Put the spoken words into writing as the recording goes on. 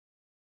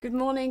Good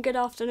morning, good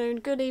afternoon,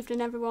 good evening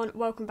everyone,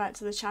 welcome back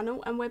to the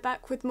channel, and we're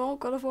back with more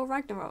God of War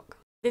Ragnarok.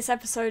 This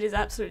episode is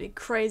absolutely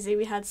crazy,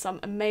 we had some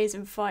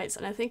amazing fights,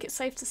 and I think it's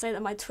safe to say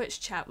that my Twitch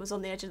chat was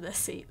on the edge of their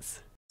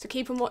seats. So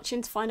keep on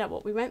watching to find out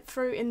what we went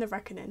through in the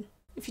reckoning.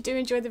 If you do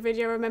enjoy the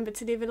video, remember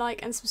to leave a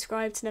like and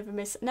subscribe to never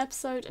miss an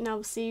episode, and I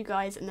will see you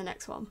guys in the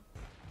next one.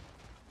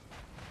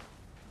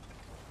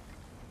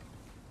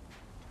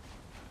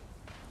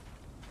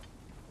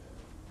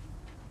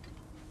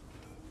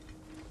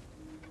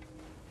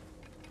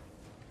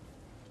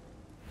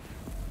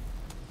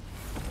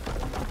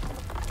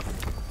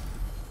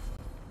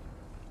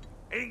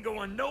 Ain't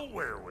going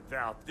nowhere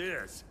without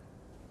this.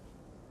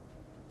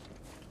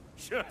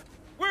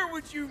 Where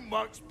would you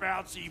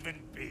muckspouts even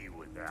be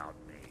without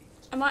me?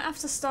 I might have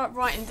to start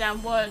writing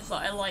down words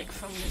that I like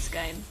from this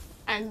game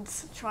and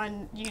try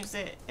and use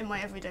it in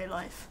my everyday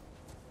life.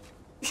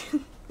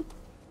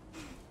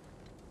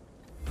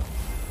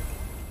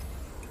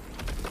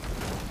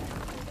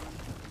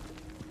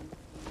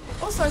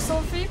 Also, I saw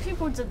a few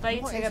people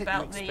debating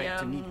about the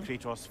to need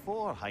Kratos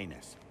for,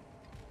 Highness?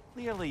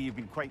 Clearly, you've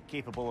been quite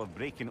capable of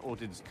breaking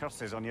Odin's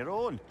curses on your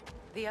own.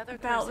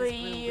 About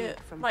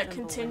the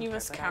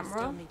continuous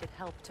camera.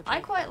 I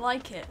quite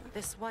like it.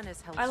 This one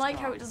is held I like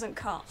strong. how it doesn't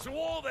cut. So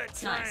all that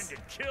It's trying nice. to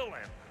kill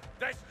him,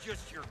 that's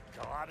just your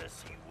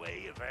goddessy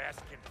way of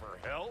asking for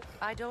help?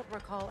 I don't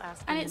recall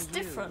asking And it's you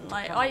different, to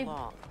like come I've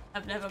along.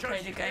 never Because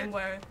played a you game did.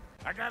 where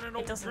I got an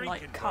old doesn't,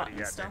 drinking like, cut buddy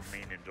and I've stuff.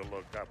 been meaning to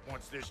look up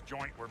once this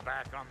joint were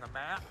back on the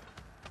map.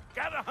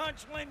 Got a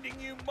hunch lending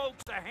you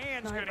mokes a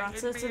hand's No gonna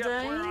butter get me today?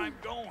 up where I'm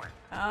going.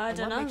 I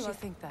don't what know. makes you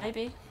think that?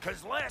 Maybe.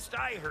 Cause last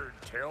I heard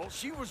tell,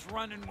 she was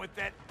running with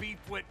that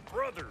beefwit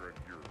brother of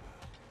yours.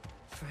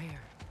 Freyr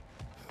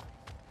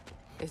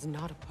is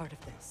not a part of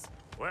this.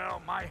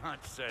 Well, my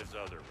hunch says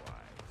otherwise.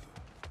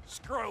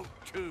 Scrote,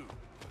 too.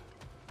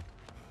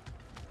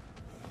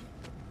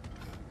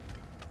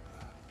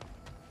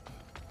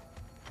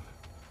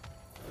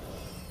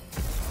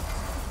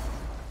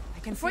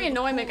 Before you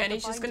annoy him again,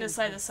 he's just gonna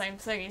say the same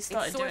thing. He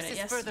started doing it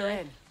Further yesterday.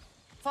 in.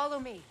 Follow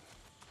me.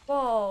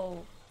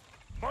 Whoa.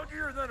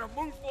 Muggier than a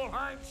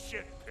Muspelheim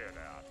shit pit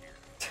out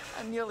here.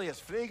 And nearly as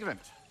fragrant.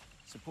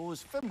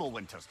 Suppose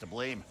Fimbulwinter's to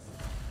blame.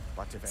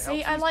 But if it See,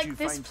 helps I these like two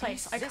this find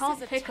place. peace- I This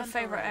can't is pick a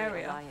favorite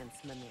temporary area. alliance,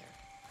 Mimir.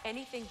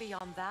 Anything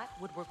beyond that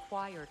would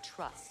require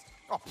trust.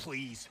 Oh,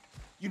 please.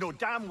 You know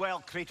damn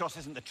well Kratos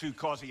isn't the true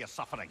cause of your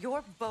suffering.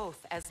 You're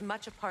both as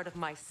much a part of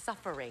my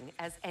suffering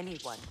as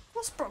anyone.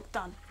 What's Brock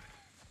done?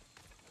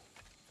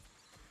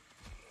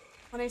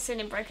 When I seen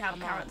him break out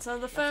Come on, character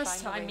the let's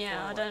first find a time, way yeah, I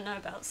forward. don't know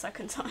about the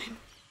second time.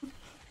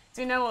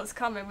 Do you know what's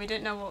coming? We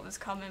didn't know what was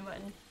coming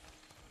when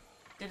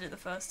did it the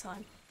first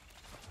time.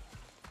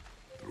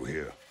 Through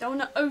here. Don't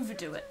want to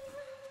overdo it.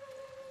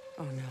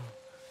 Oh no.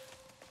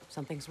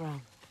 Something's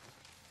wrong.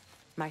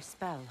 My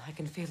spell, I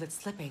can feel it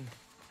slipping.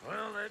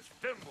 Well, that's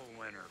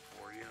Fimbulwinter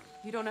for you.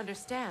 You don't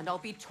understand. I'll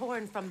be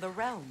torn from the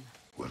realm.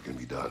 What can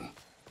be done?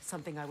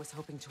 Something I was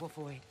hoping to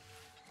avoid.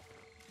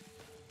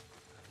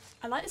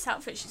 I like this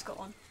outfit she's got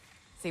on.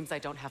 Seems I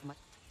don't have much.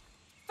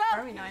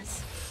 Very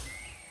nice.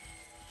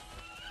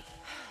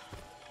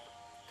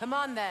 Come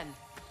on then.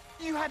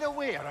 You had a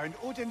way around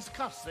Odin's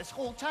curse this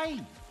whole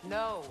time.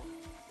 No.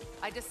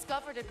 I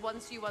discovered it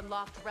once you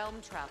unlocked realm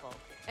travel,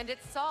 and it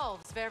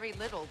solves very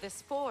little.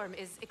 This form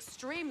is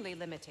extremely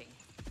limiting.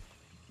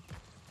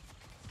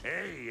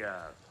 Hey,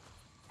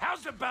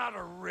 how's about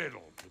a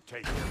riddle to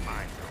take your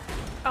mind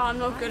off? Oh, I'm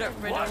not good at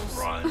What riddles.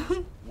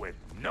 runs with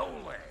no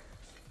legs?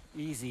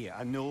 Easy,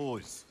 a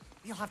nose.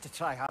 You'll have to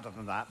try harder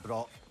than that,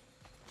 Brock.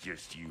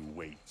 Just you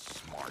wait,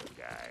 smart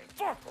guy.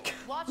 Fuck 'em.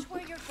 Watch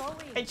where you're going.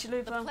 Hey,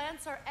 Chalupa. The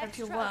plants are Hope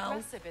you're extra well.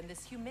 aggressive in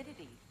this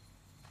humidity.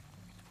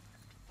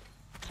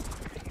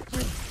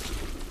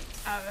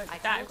 Oh, I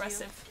that told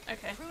aggressive.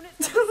 Okay. Prune it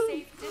from a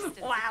safe distance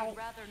if Wow. you'd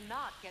rather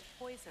not get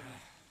poisoned.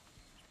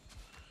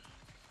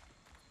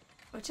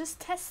 We're just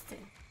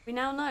testing. We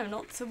now know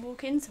not to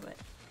walk into it.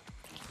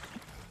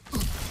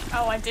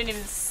 Oh, I didn't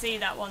even see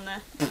that one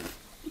there.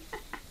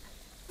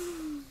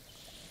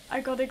 I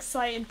got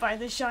excited by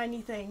the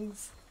shiny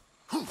things.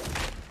 I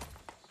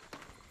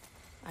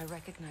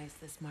recognize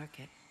this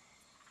market.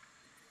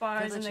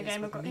 Bars in the Villages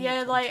game. with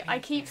Yeah, meat like and I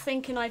trade keep there.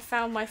 thinking I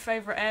found my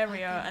favorite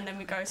area, and then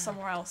we go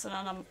somewhere else, and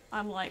then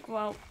I'm like,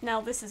 well, now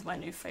this is my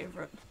new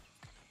favorite.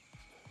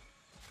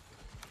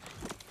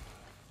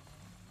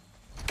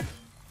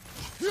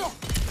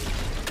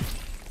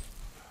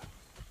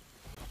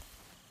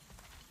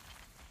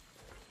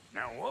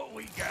 Now what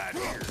we got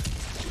here?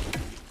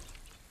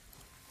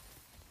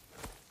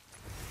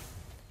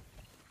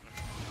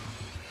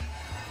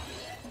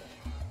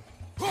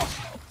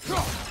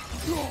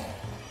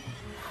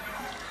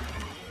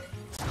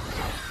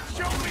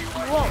 Show me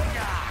what Whoa. you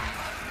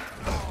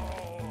got.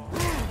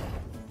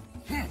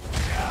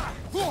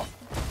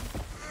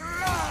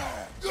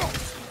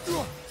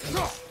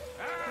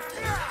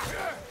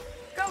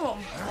 Go on,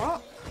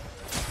 what?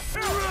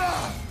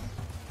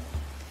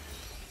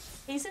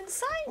 He's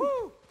insane.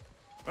 Woo!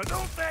 But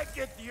don't that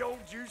get the old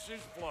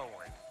juices flowing?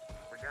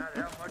 Forgot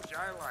how much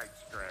I like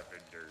scrapping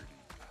dirty.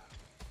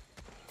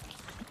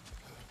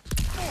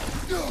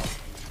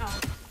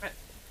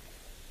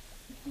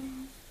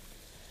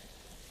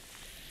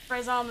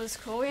 his armor's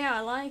cool. Yeah,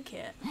 I like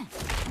it.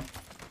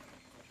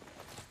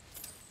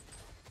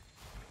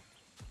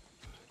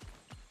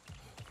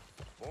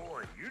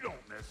 Boy, you don't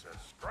miss a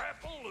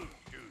scrap of loot,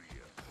 do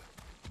you?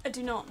 I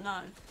do not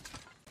know.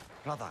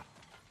 Brother,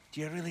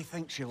 do you really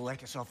think she'll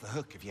let us off the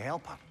hook if you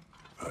help her?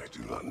 I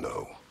do not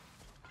know.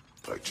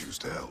 I choose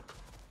to help.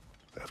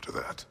 After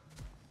that,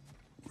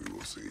 we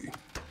will see.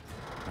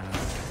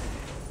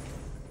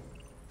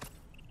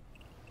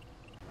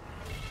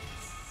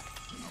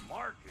 A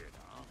market,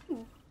 huh?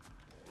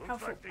 Powerful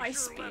Looks like they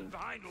ice sure beam. left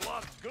behind a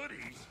lot of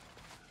goodies.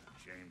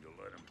 Shame to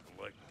let them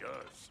collect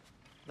dust.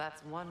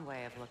 That's one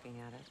way of looking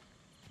at it.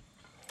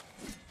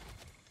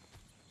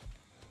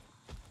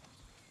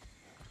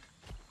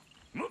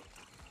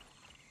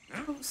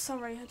 Oh,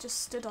 sorry, I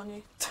just stood on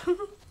you.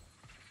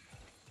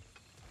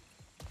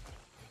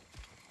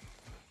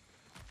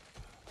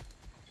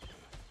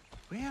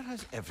 Where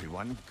has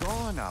everyone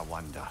gone, I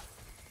wonder?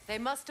 They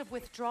must have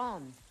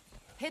withdrawn,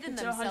 hidden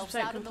Do themselves 100%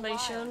 out in the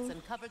wilds completion.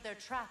 and covered their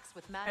tracks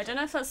with I magic. don't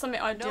know if that's something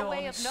I do No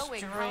way on of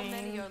knowing how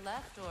many stream, are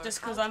left or just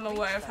how because to I'm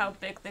aware reach of how them.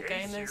 big the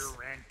game is. Aesir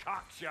ran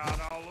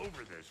cockshot all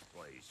over this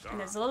place, huh? And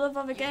there's a lot of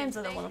other You can games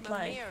that I thank want to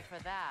play. Mimir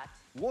for that.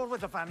 War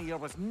with the Vanir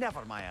was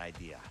never my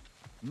idea.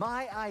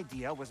 My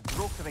idea was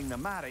brokering the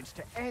marriage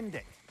to end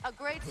it. A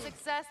great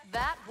success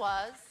that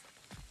was.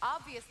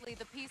 Obviously,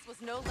 the peace was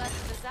no less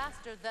a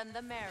disaster than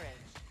the marriage.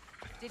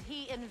 Did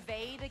he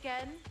invade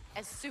again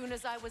as soon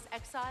as I was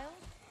exiled?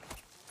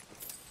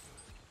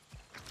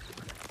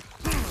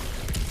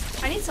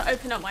 I need to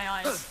open up my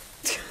eyes.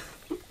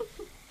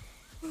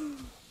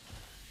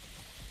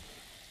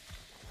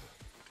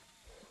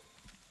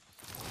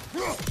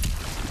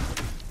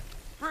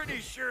 Pretty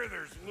sure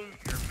there's loot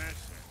you're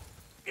missing.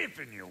 If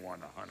and you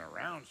want to hunt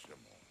around some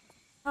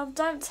more. Oh,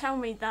 don't tell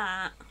me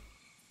that.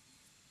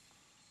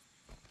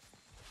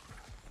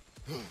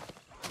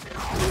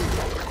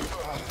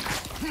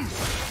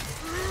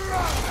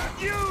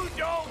 You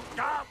don't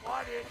got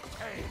what it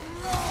takes.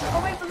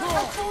 Oh wait, but look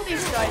how cool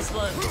these guys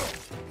look.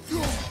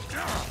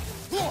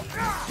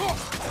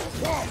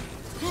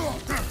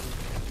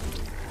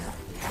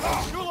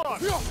 Go on,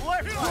 left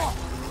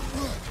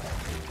leg.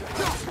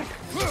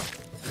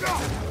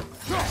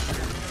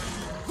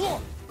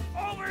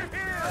 Over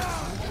here!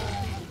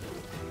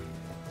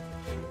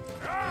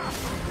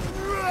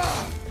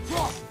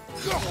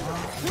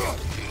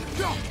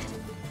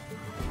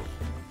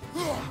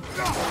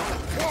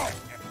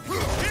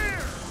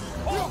 Here!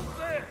 Hold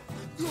this!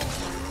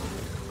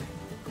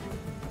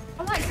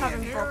 I like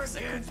having Here Brock as a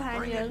again, companion.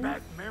 bringing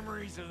back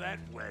memories of that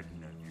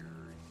wedding of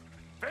yours.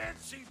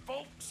 Fancy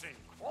folks and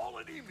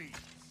quality meats.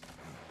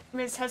 I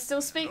mean, his head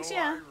still speaks, Though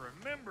yeah. I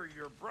remember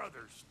your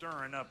brother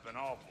stirring up an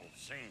awful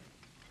scene.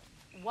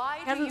 Why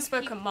do Haven't you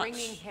spoken keep much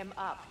bringing him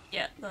up?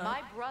 yet, though.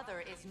 My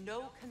brother is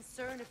no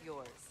concern of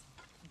yours.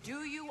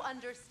 Do you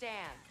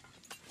understand?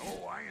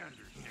 Oh, I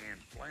understand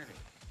plenty.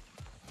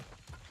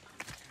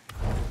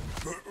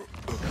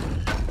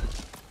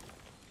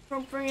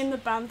 From bringing the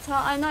banter.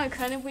 I know,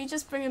 couldn't we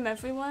just bring him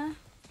everywhere?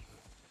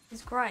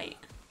 He's great.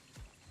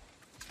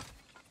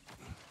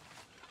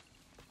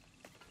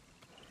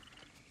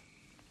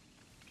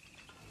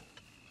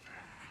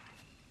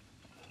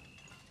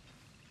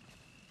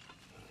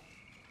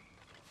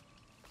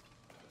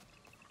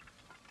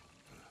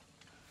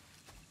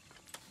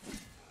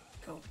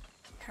 Cool.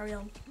 Carry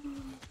on.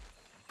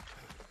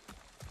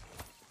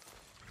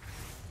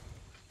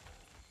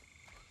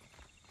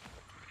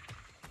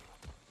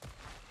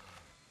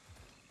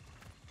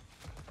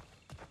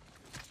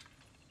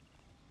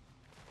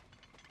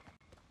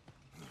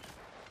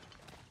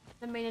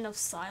 The meaning of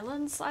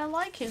silence? I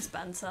like his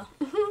banter.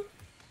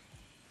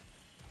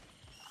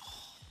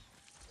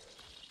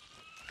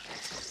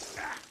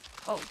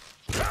 Oh.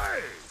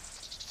 Hey!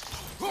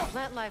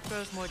 Plant life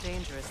grows more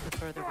dangerous the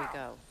further we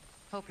go.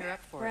 Hope you're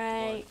up for it,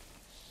 Right.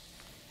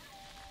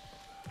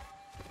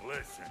 Dwarf.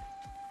 Listen,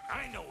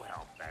 I know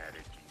how bad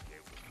it can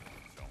get with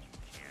one's own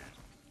kin.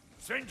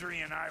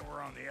 Sindri and I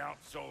were on the out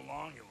so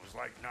long, it was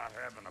like not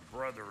having a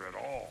brother at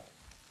all.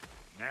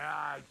 Now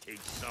I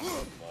take some of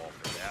the fall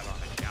for that on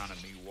account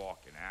of me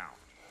walking out.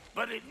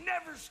 But it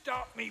never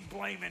stopped me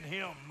blaming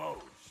him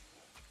most.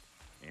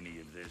 Any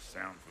of this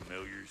sound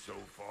familiar so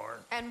far?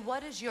 And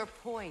what is your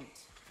point?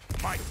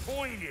 My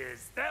point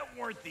is, that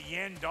weren't the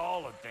end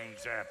all of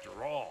things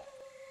after all.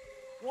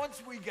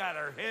 Once we got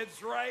our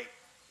heads right,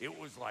 it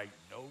was like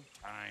no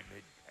time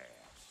had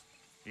passed.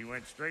 He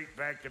went straight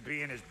back to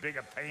being as big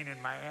a pain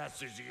in my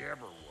ass as he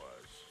ever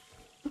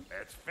was.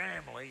 That's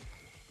family.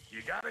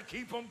 You gotta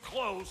keep them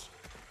close,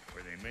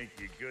 or they make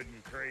you good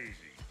and crazy.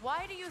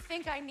 Why do you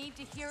think I need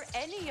to hear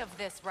any of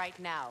this right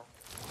now?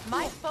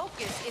 My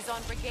focus is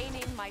on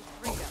regaining my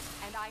freedom,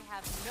 and I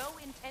have no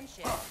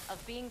intention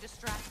of being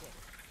distracted.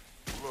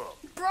 Look,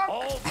 Brock.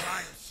 all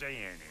I'm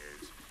saying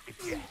is,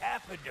 if you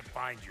happen to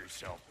find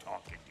yourself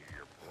talking to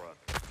your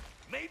brother,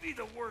 maybe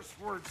the worst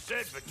word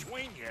said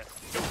between you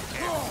don't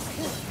have to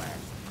be the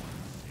last.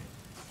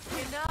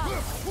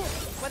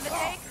 Enough! When the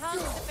day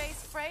comes to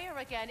face Freyr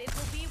again, it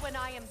will be when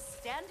I am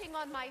standing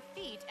on my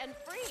feet and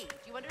free.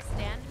 Do you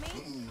understand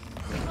me?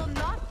 It will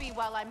not be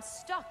while I'm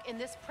stuck in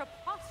this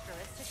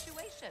preposterous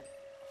situation.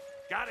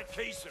 Got a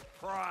case of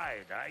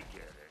pride, I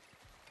get it.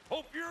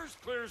 Hope yours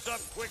clears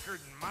up quicker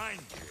than mine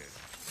did.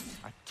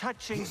 A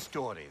touching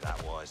story, that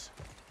was.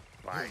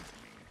 Bite me.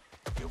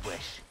 You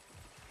wish.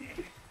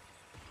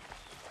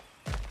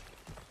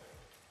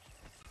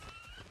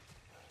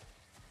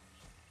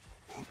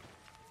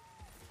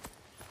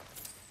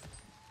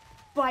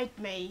 Bite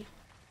me.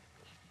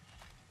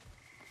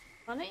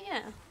 Funny,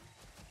 yeah.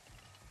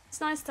 It's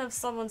nice to have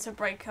someone to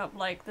break up,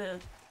 like, the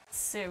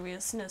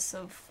seriousness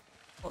of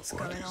what's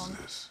What going is on.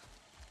 this?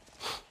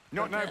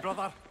 Not now,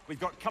 brother. We've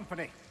got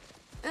company.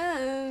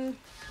 Oh,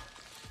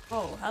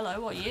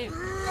 hello, what are you?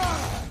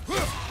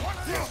 One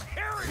of them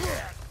hairy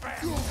ass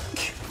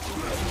bastards!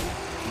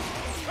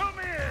 Come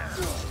here!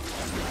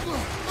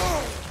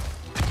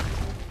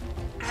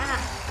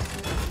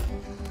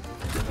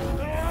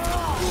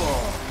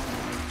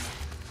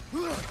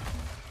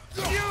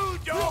 You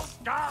don't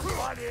stop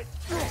what it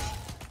takes!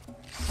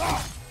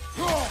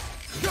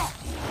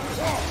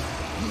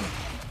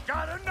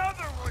 Got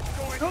another one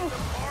going to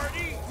the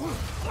party!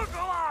 Look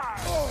alive!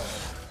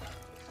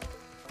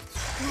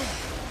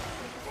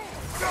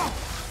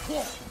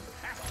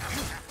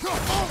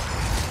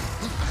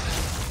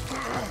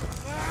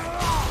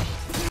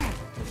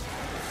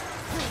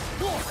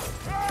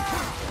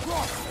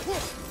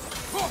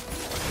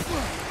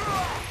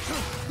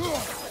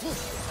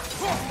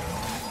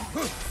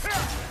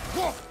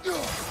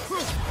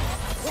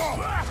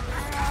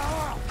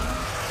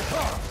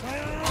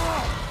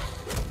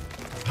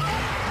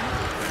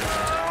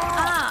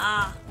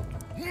 Ah!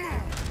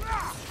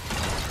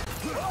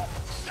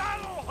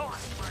 That'll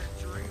haunt my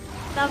dream!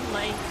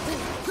 Lovely.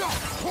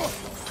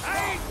 I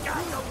ain't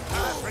got no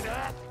time for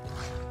that!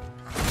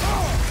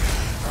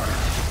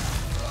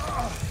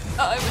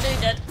 Uh-oh, we're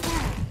nearly dead.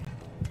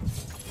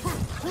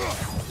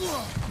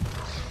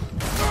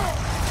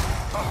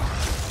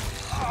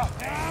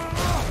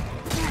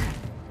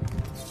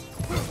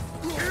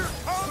 Here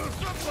comes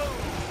the boom!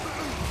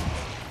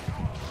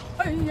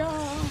 Hey-ya.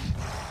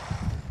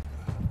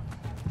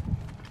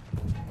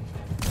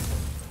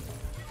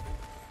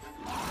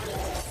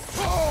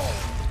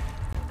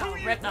 Oh,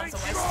 rip, that was a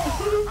waste.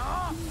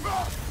 Huh?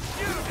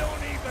 You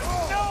don't even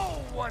know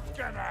what's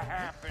gonna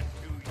happen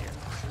to you!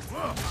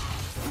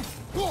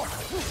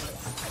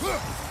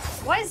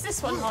 Why is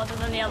this one harder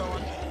than the other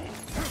one?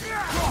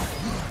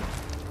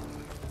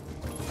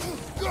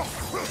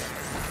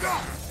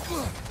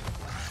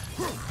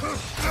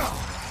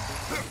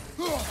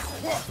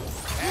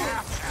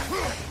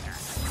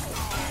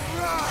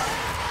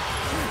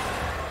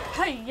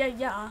 Hey,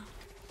 yeah.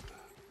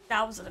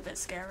 That was a bit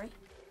scary.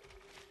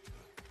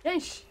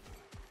 Yeesh.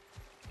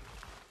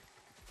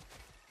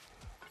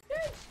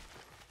 Yeesh.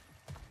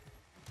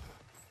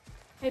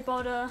 Hey,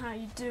 Boda, how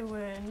you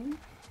doing?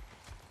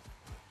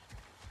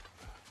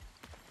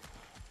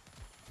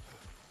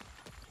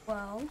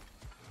 Well,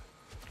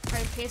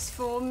 very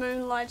peaceful,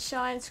 moonlight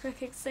shines,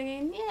 crickets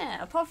singing.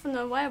 Yeah, apart from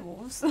the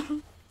werewolves.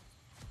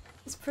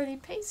 It's pretty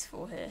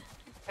peaceful here.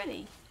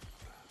 Pretty.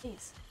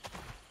 Jeez.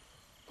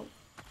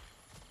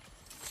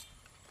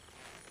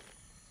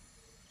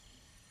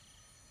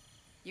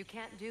 You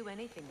can't do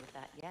anything with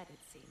that yet, it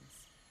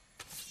seems.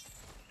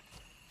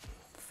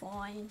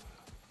 Fine.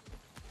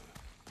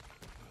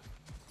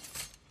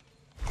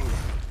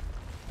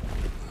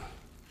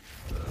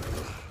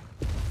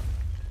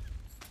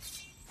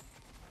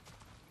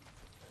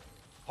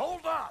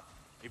 Hold up!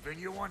 If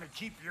you want to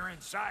keep your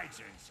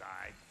insides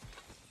inside.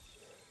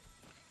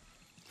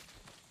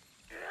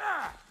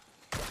 Yeah!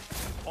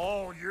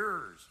 All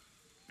yours,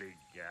 big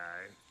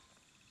guy.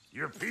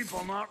 Your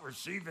people not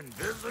receiving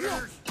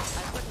visitors?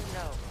 I wouldn't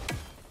know.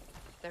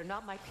 They're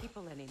not my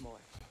people anymore.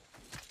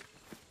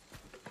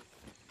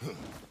 Come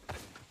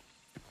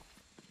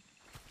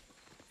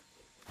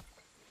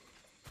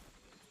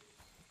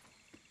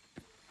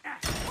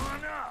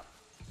on up.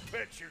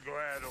 Bet you're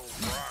glad old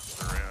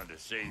Brock's around to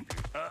save you.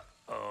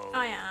 Uh-oh.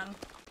 I am.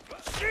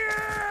 Shit!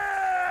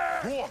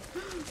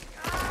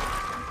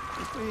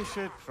 We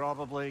should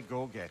probably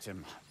go get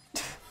him.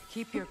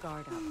 Keep your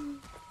guard up.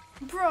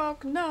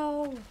 Brock,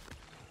 no!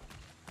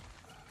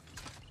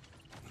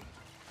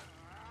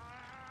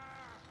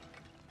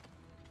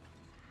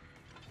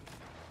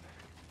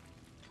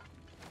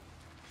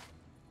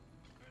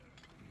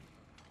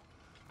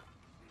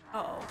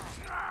 Uh-oh.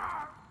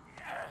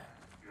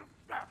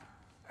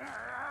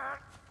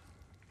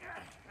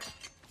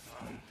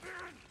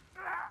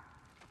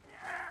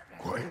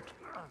 Quiet.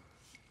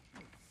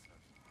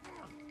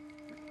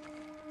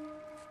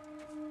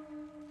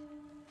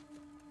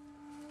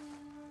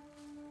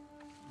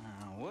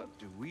 Now, what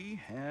do we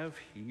have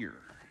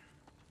here?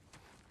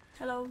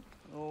 Hello.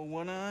 Oh,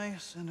 One Eye,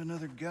 send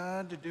another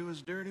god to do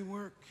his dirty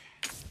work.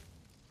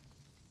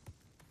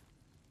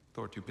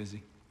 Thor too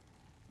busy.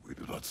 We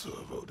do not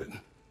serve Odin.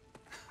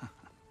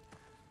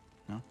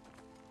 No?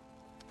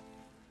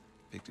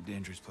 Picked a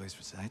dangerous place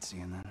for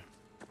sightseeing, then.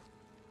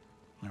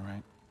 All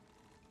right.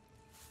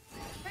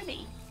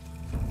 pretty.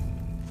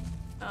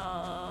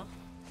 Oh.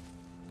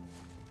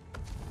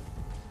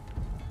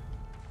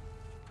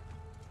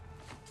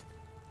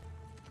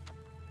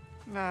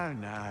 Now,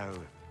 now.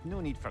 No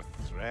need for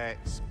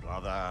threats,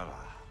 brother.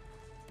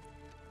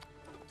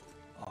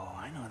 Oh,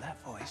 I know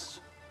that voice.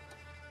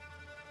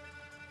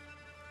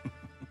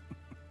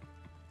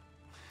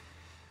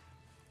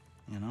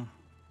 You know,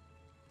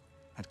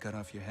 I'd cut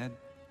off your head,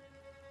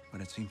 but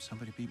it seems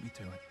somebody beat me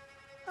to it.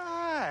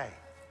 Aye.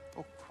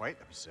 Oh, quite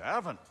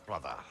observant,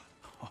 brother.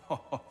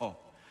 Oh,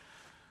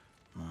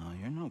 no,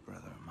 you're no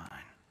brother of mine.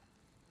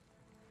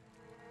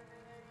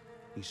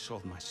 You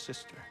sold my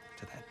sister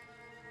to that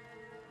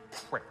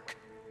prick.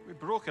 We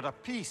brokered a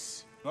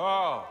peace.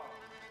 Oh!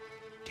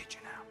 Did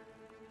you now?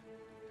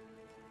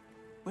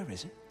 Where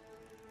is it?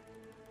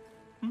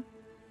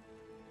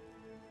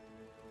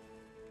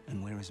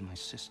 And where is my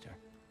sister?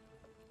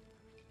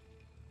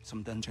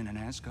 Some dungeon in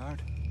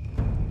Asgard?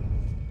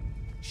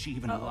 She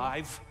even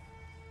alive?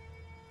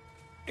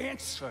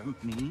 Answer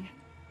me.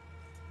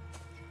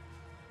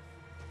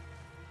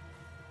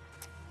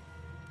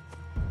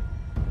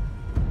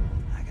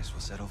 I guess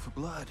we'll settle for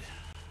blood.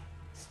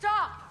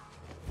 Stop!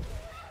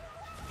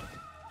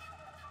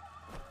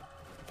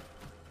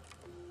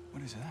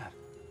 What is that?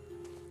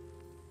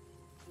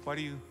 Why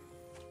do you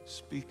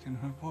speak in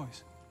her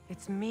voice?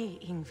 It's me,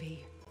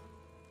 Ingvi.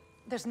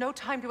 There's no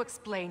time to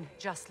explain,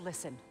 just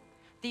listen.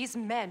 These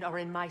men are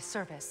in my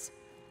service.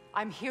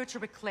 I'm here to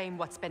reclaim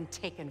what's been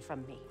taken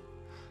from me.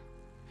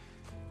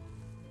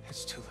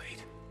 It's too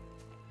late.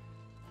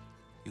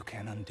 You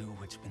can't undo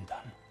what's been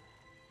done.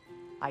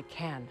 I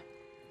can.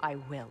 I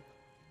will.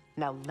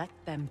 Now let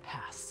them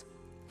pass.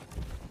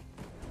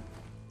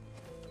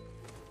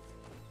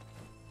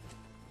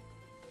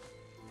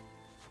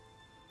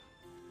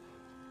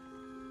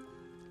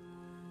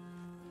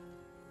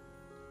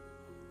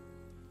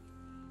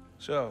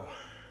 So,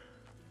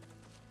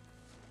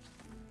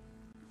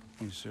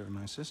 you serve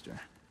my sister.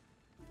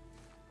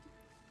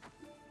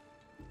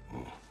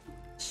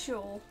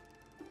 Sure.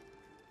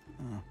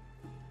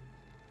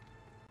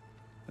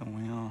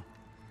 Don't we all?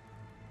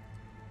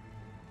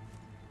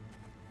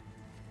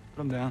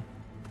 Put him down.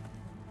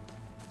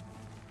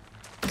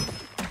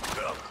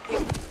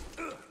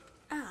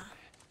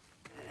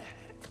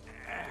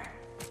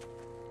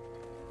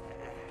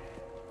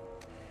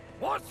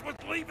 What's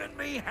with leaving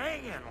me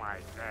hanging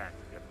like that,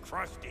 you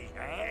crusty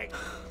hag?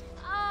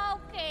 Oh,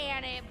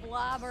 can it,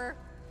 Blobber?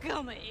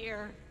 Come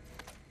here.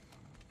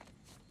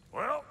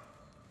 Well,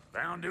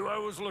 found who I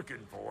was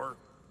looking for.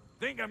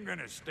 Think I'm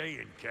gonna stay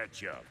and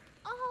catch up.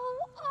 Oh,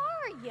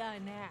 are ya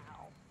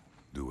now?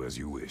 Do as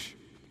you wish.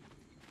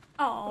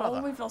 Oh,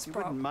 Brother, we've lost you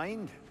Brock. wouldn't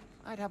mind?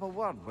 I'd have a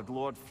word with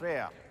Lord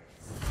Freyr.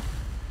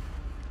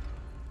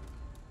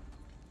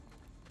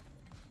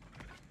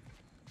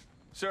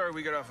 Sorry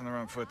we got off on the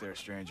wrong foot there,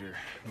 stranger.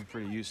 We're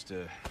pretty used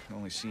to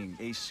only seeing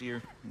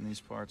Aesir in these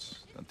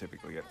parts. Don't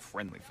typically get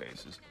friendly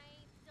faces.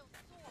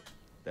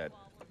 That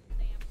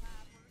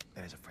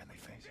is a friendly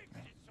face,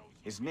 right?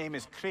 His name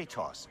is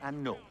Kratos,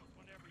 and no,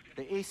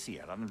 the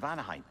Aesir are in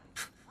Vanaheim.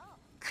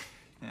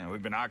 Yeah,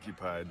 we've been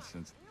occupied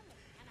since...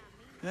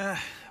 I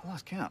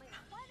lost count.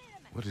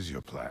 What is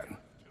your plan?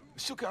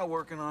 Still kind of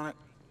working on it.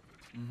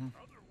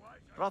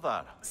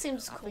 Brother,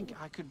 Seems I cool. think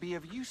I could be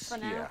of use For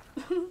now.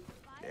 here.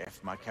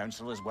 If my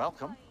counsel is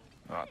welcome,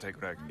 Well, I'll take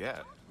what I can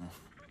get.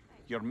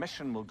 Your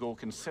mission will go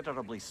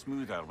considerably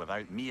smoother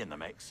without me in the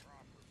mix.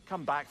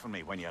 Come back for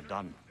me when you're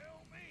done.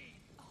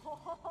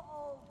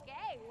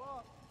 Okay,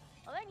 well,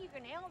 then you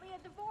can help me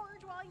at the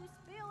forge while you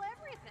spill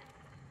everything.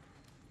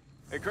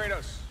 Hey, Kratos.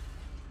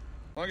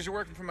 As long as you're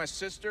working for my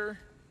sister,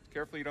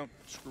 careful you don't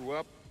screw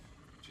up.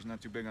 She's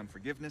not too big on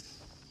forgiveness.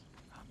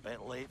 A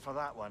bit late for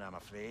that one, I'm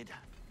afraid.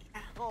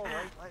 All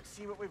right, let's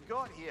see what we've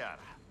got here.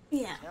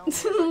 Yeah,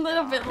 it's a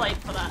little bit late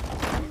for that.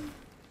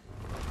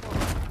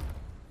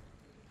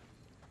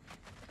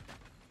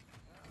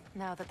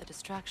 Now that the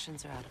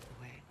distractions are out of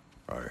the way,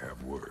 I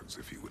have words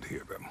if you would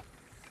hear them.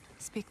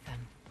 speak then.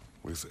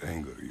 This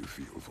anger you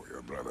feel for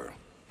your brother,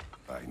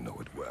 I know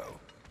it well.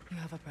 You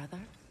have a brother?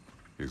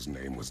 His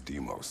name was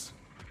Deimos.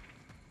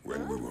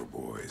 When we were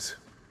boys,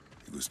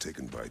 he was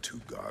taken by two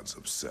gods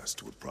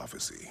obsessed with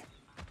prophecy.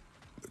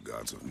 The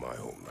gods of my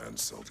homeland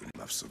seldom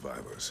left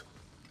survivors,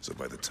 so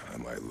by the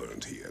time I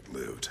learned he had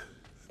lived,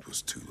 it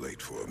was too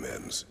late for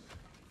amends.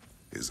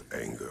 His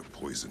anger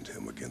poisoned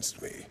him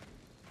against me.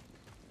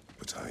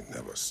 But I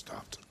never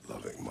stopped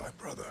loving my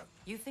brother.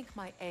 You think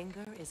my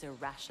anger is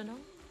irrational?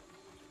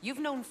 You've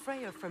known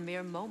Freyr for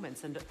mere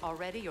moments, and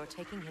already you're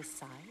taking his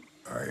side?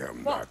 I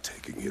am not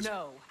taking his...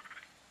 No.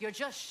 You're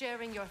just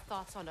sharing your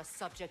thoughts on a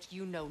subject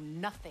you know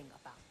nothing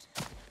about.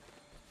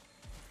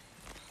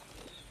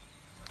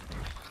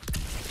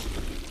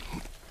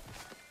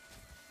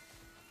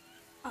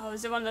 Oh,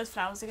 is it one of those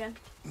flowers again?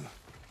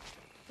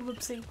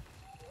 Whoopsie.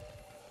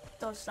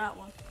 Dodged that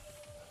one.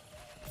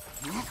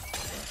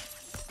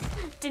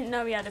 Didn't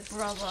know he had a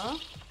brother.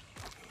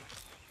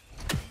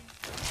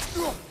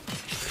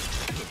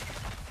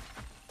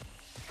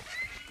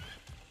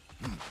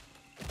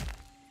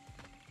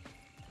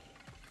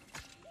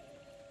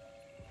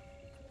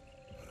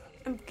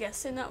 I'm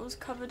guessing that was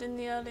covered in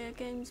the earlier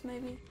games,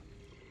 maybe.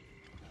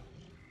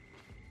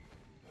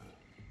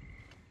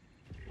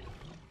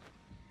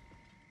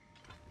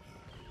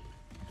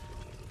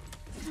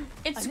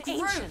 It's an Groot.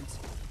 ancient.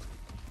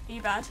 Are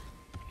you bad?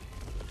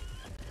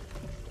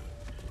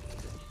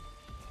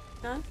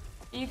 No? Are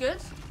you good?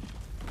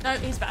 No,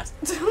 he's bad.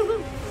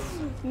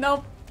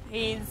 Nope.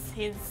 He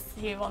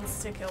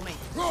wants to kill me.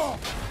 Grab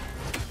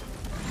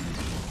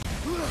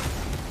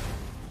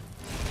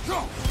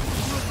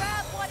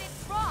what it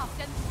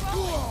dropped and throw it.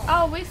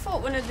 Oh, we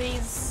fought one of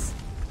these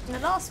in the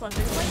last one,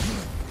 didn't we?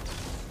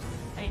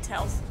 I need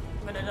health.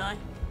 I'm gonna die.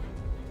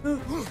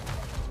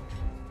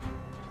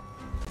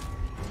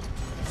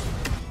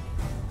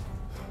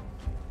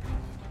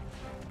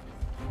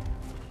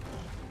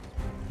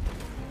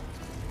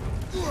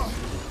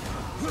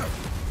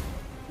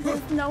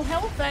 There's no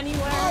health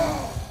anywhere.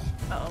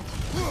 Uh-oh.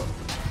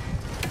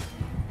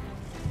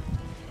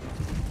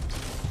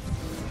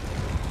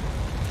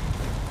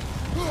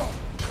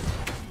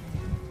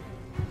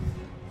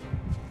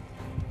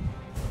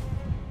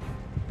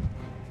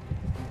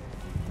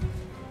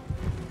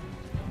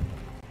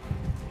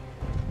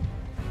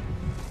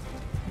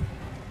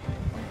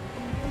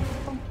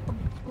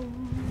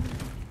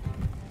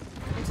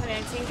 In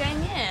 2018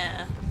 game,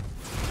 yeah.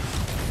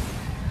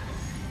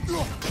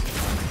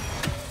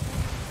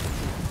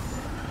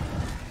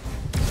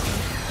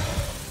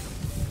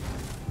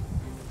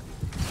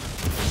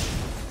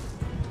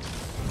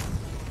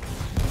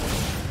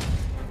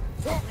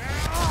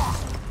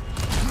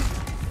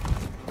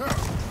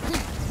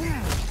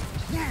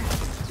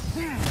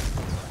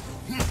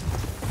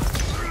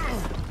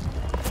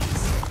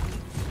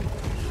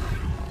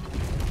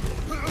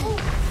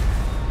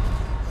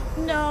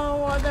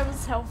 No, there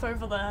was health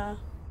over there.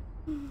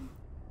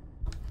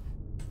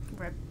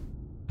 Rip.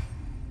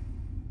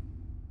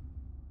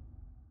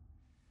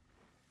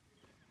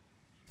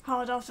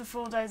 Hard after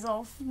 4 days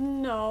off.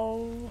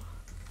 No.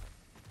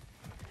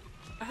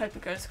 I hope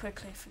it goes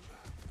quickly for you.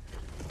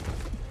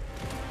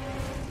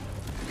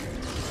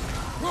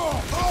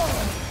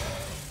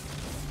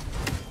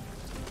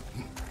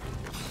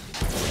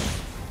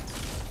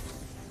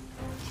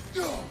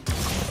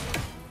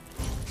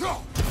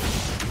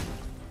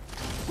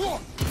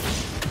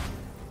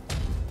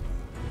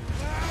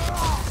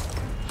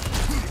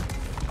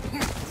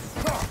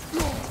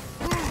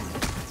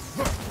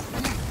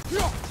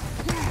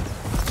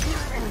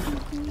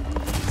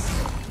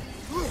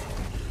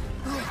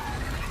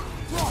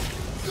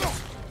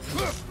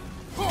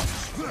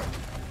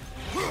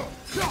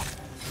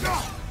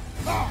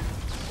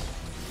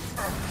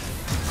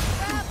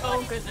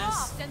 Oh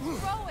goodness. And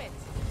throw it.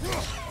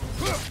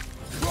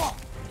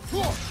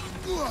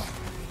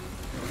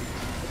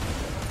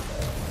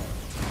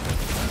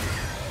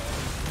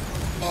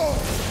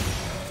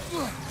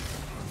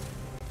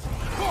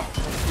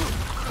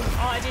 Oh,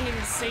 I didn't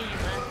even see you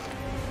there.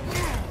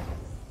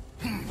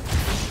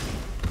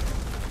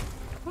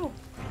 Ooh.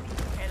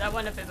 Okay, that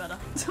went a bit better.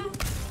 You've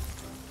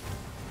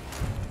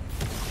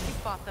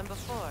fought them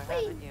before,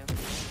 haven't you?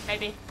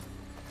 Maybe.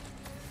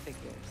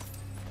 Figures.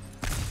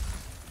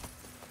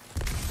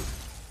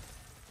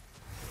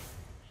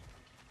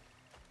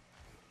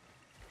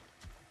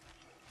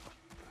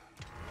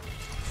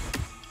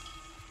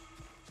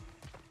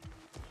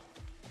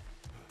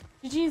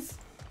 GG's.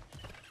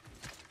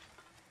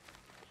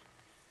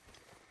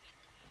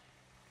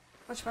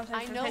 Watch my I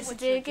play know for what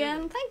HD you're again.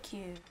 doing. Thank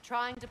you.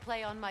 Trying to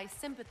play on my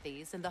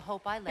sympathies in the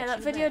hope I let Yeah, that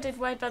you video live. did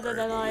way better I'm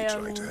than only I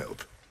trying to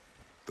help.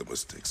 The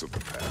mistakes of the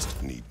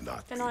past need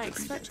not be than I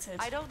repeated. expected.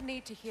 I don't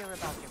need to hear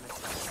about your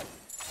mistakes.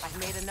 I've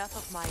made enough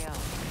of my own,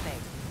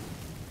 thank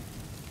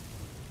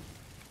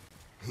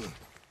you.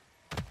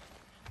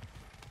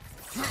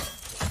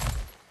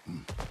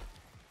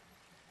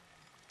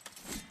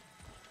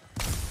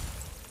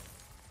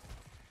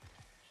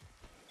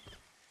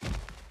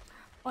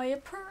 I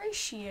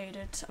appreciate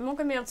it. I'm not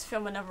gonna be able to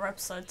film another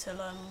episode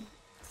till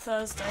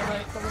Thursday,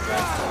 though, probably.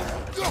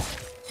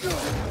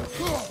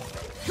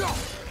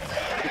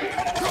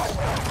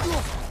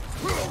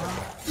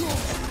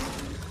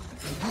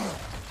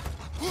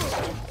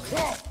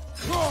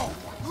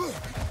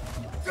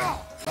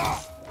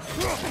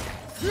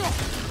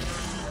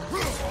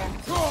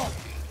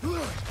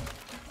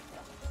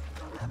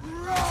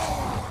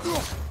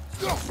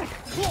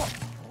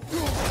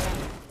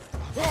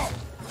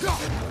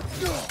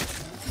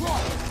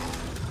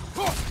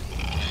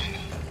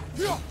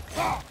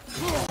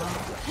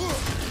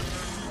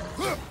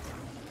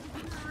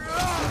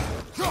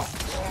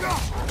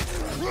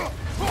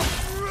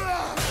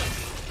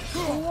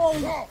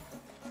 Whoa.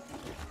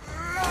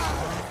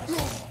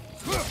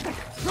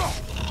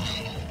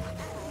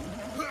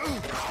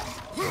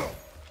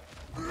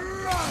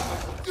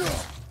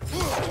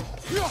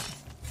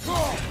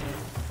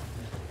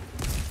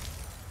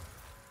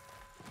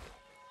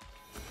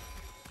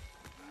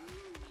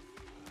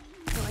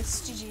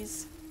 Nice,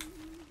 GG's.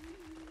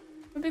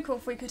 Would be cool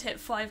if we could hit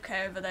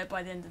 5k over there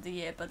by the end of the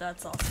year, but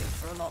that's asking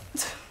for a lot.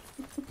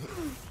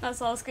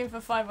 That's asking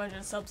for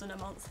 500 subs in a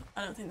month.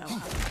 I don't think that will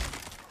happen.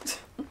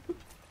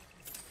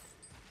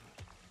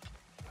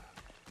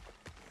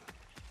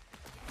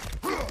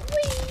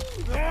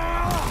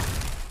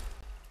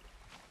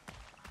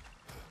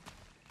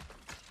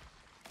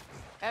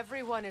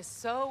 Everyone is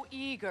so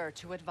eager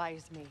to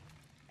advise me,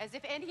 as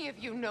if any of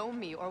you know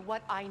me or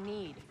what I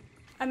need.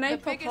 I may The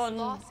pop biggest on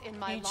loss in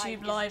my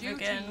YouTube life Live is due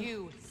again to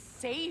you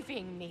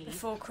saving me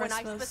before when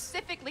I Christmas.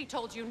 specifically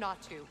told you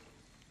not to.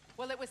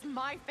 Well, it was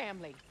my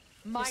family,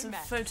 my Some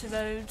mess. photo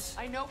mode.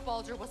 I know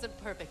Baldur wasn't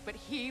perfect, but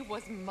he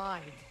was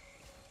mine.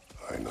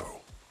 I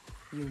know.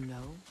 You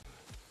know?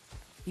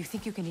 You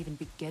think you can even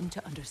begin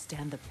to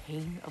understand the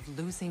pain of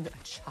losing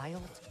a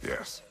child?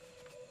 Yes,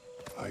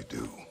 I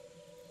do.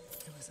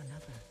 There was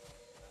another.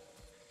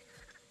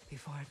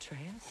 Before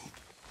Atreus?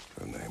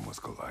 Her name was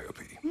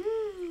Calliope.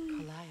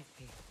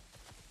 Calliope.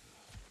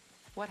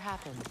 What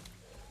happened?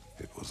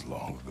 It was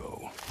long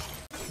ago.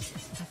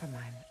 Never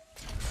mind.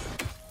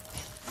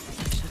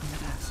 I shouldn't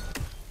have asked.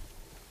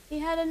 He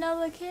had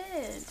another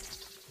kid.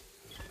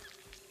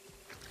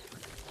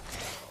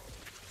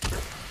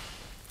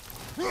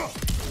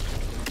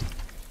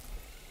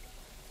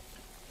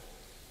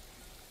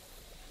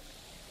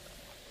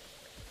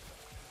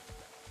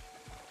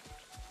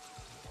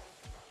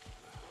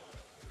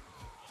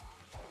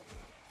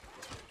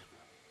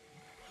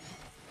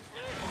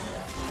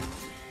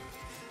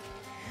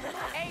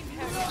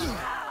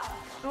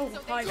 Oh,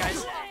 hi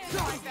guys.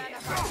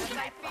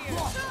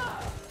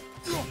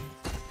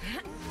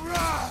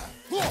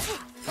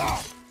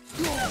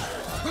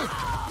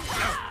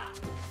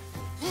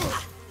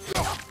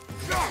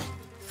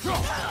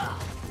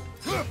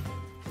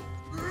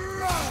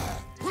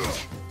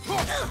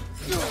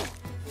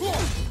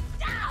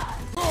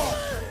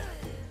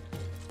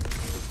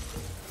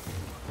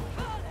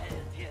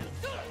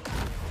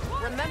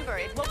 Remember,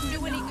 it won't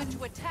do any good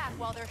to attack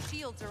while their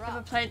shields are Ever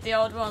up. played the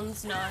old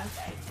ones? No.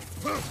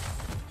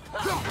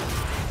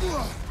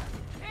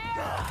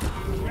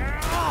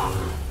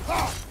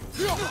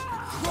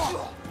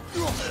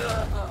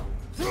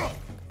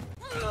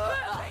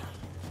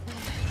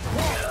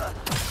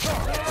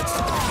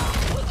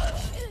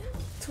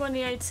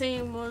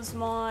 2018 was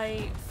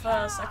my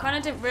first. I kind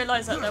of didn't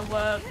realise that there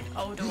were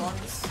older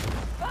ones.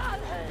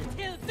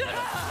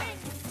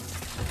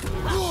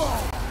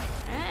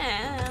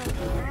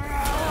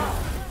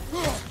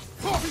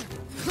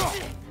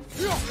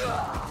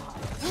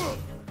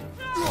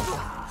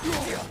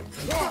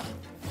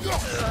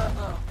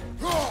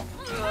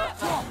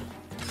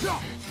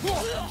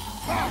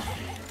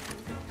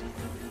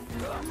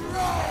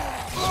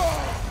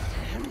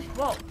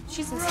 Whoa,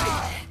 she's insane.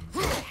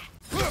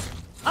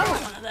 I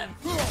want one of them.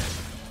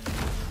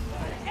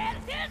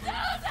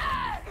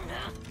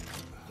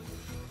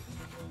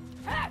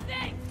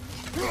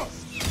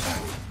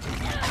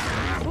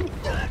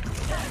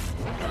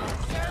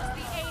 Serves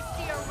the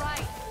AC are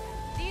right.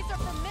 These are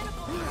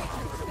formidable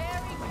creatures,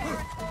 very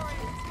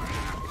meritorious.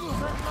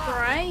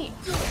 Great.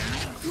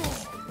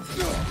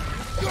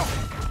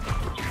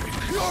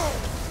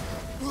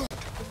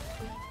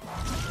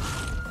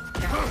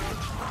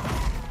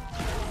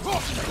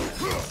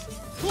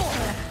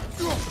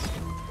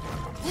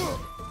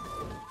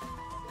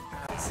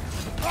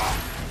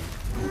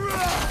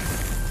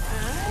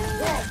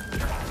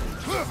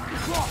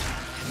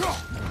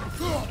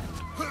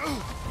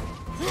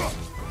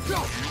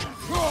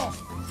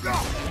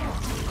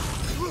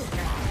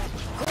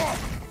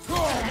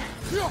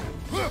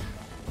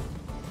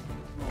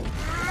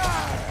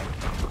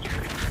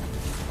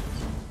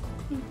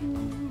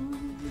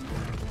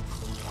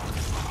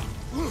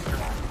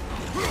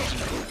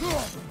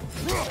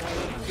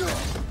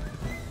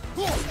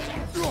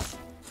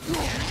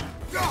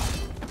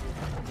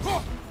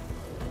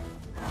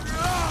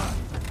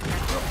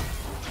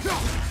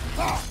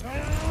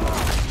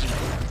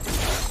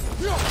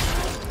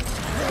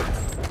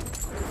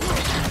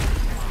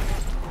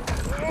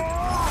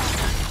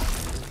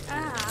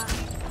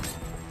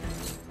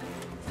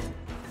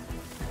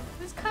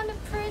 It's kind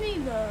of pretty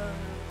though.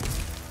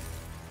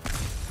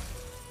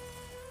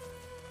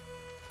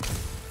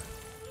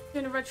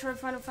 Doing a retro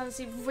Final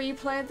Fantasy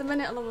replay at the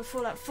minute along with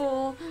Fallout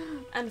 4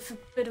 and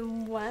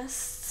Forbidden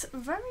West.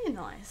 Very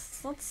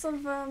nice. Lots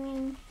of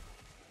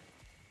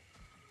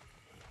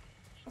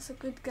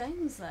good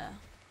games there.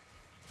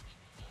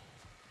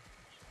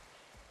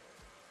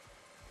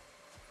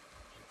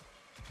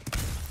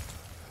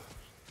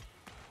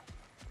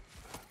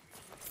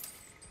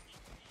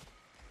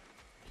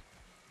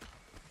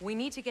 We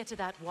need to get to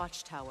that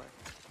watchtower.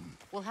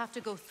 We'll have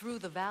to go through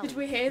the valley. Did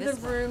we hear the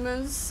this way.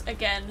 rumors?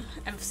 Again,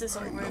 emphasis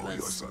I on know your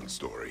rumors. son's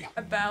story.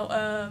 About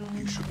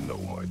You should know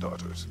my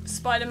daughters.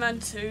 Spider-Man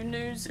 2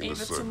 news In the either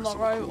service of a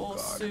tomorrow cruel or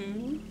god.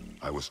 soon.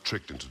 I was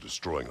tricked into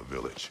destroying a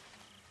village,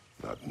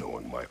 not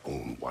knowing my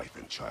own wife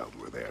and child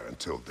were there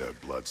until their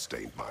blood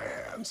stained my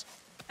hands.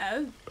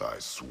 Oh, I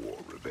swore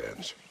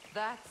revenge.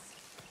 That's...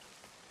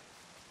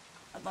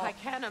 a lot. I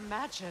can't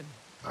imagine.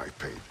 I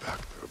paid back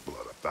their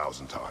blood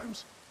 1,000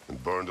 times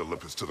and burned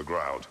Olympus to the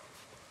ground.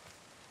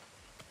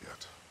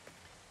 Yet,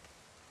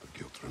 the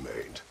guilt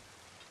remained.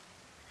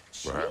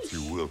 Perhaps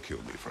you will kill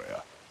me,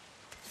 Freya,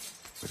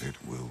 but it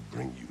will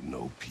bring you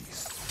no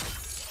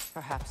peace.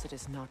 Perhaps it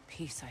is not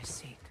peace I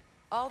seek.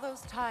 All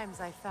those times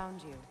I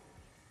found you.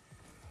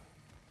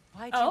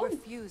 Why'd you Oh.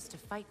 refuse to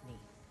fight me?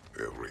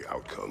 Every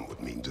outcome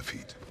would mean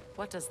defeat.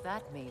 What does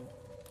that mean?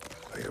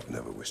 I have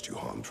never wished you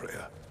harm,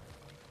 Freya.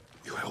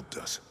 You helped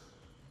us.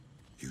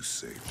 You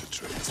saved the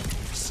tradesmen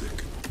from the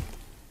sick.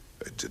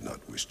 I did not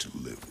wish to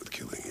live with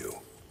killing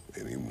you,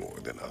 any more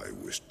than I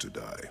wished to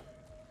die.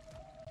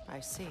 I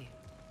see.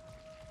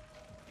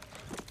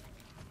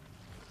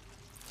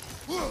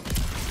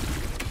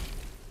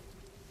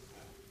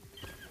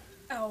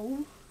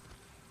 Oh.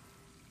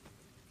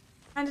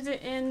 Handed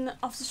it in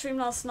after stream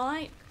last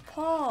night.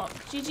 Pog.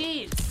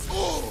 GG's.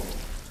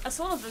 That's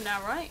all of them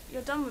now, right?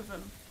 You're done with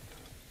them.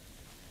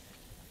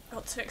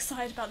 Got too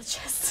excited about the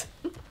chest.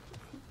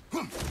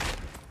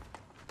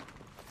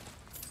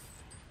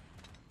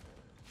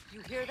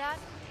 You hear that?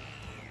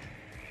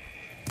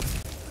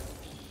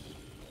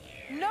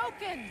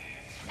 Noken!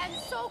 And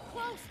so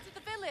close to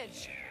the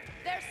village!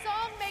 Their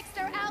song makes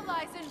their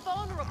allies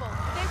invulnerable.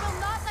 They will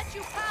not let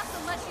you pass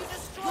unless you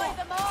destroy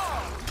them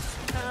all.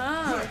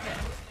 Ah, okay.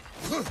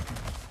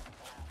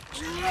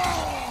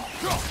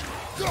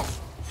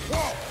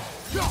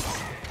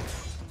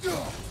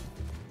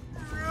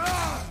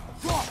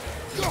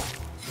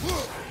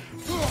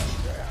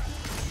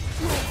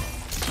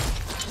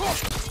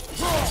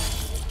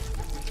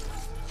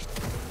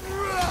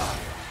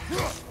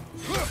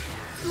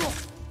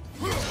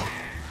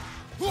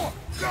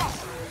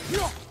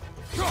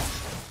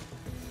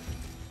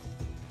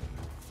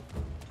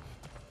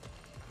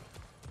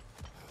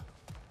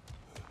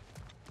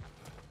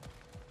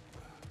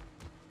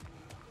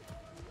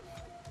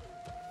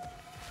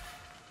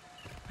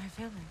 My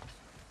village.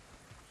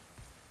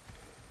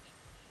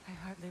 I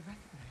hardly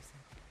recognize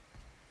it.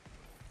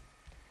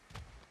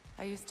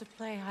 I used to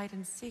play hide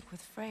and seek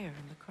with Freyr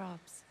in the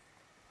crops.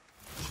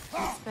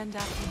 We'd spend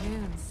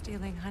afternoons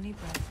stealing honey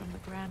bread from the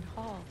Grand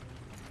Hall.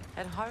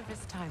 At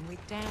harvest time,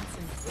 we'd dance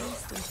and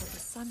feast until the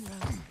sun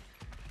rose.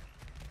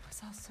 It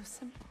was all so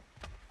simple.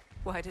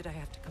 Why did I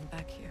have to come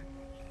back here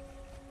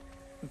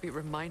and be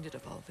reminded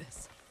of all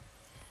this?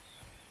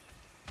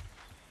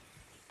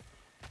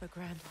 The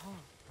Grand Hall.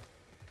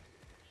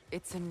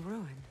 It's in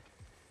ruin.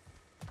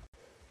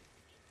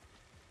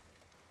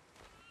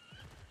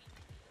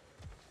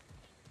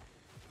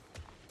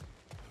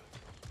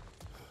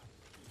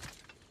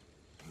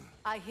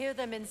 I hear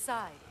them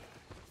inside.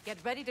 Get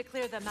ready to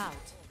clear them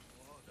out.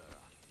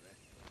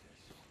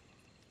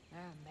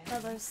 Are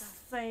those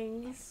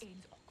things?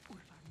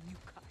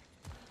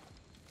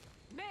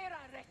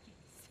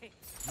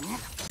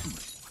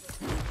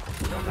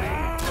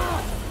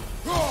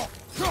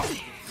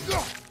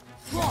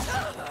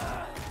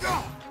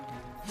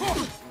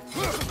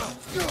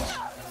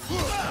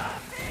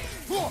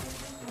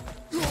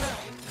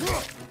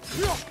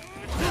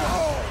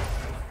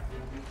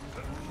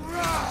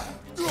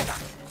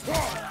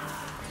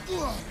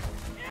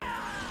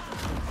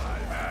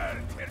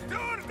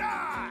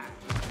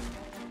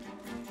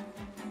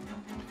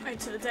 Wait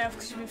till the day off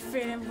because you've been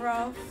feeling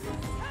rough.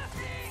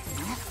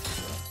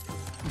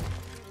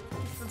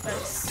 For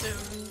bed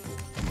soon.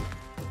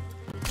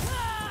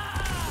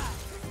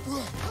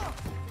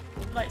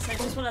 Like I said,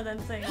 just one of them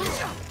things.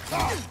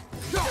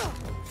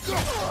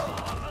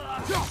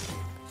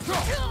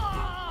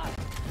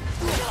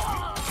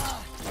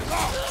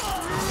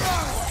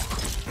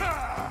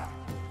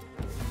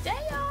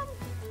 Damn!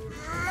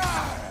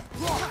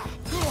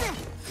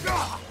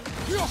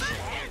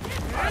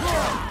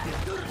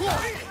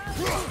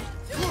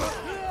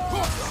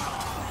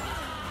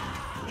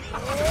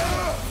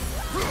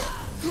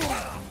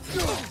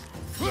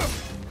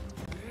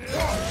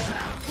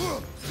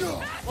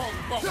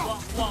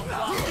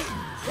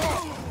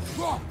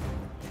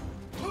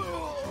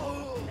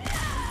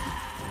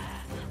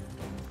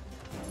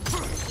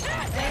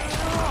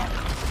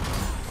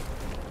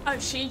 Oh,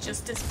 she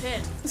just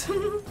disappeared.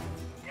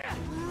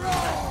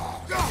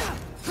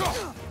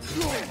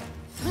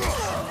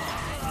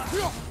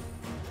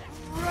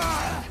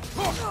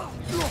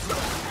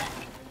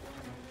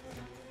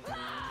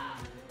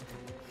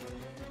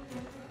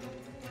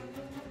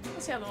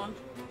 What's the other one?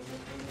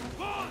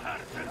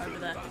 Over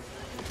there.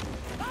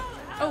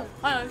 Oh,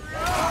 hello.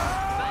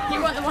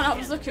 You weren't the one I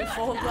was looking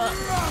for, but...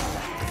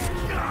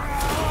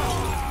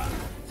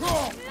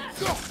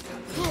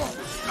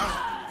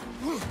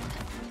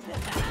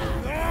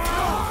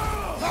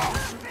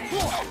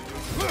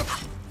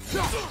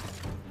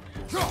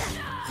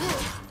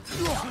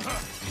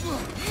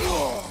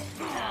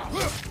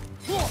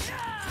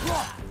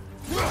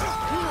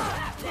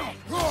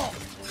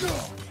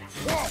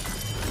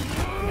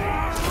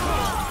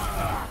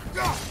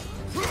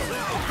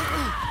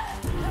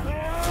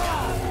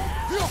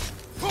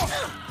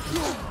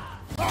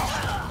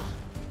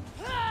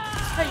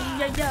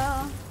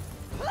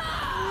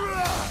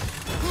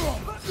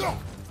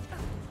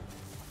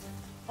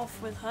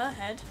 Off with her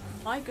head.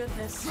 My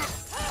goodness.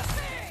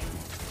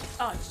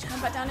 Oh, just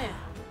come back down here.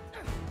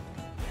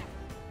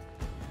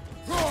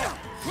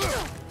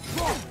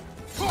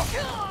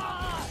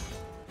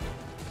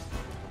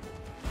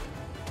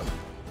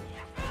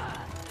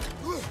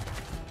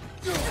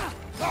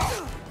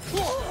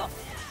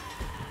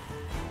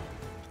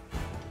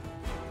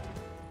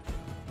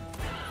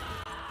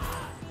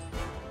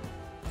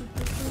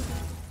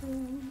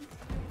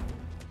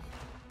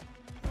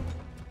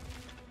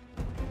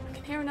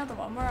 another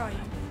one. Where are you?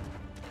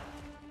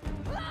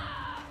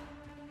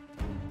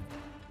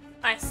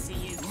 I see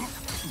you.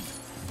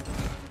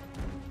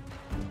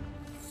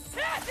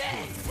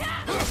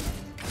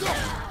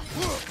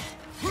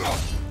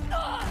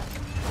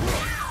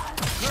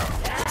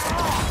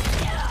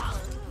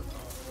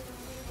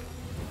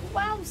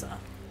 Wowza.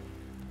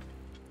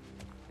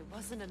 It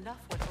wasn't enough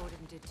what Odin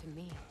did to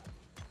me.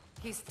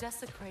 He's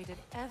desecrated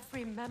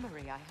every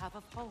memory I have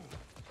of home.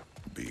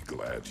 Be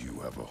glad you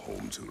have a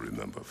home to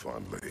remember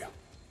fondly.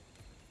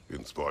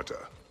 In Sparta,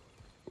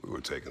 we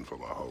were taken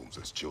from our homes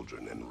as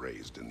children and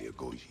raised in the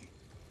Agogi.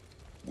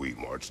 We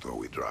marched or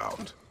we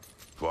drowned,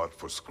 fought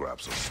for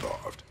scraps or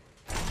starved.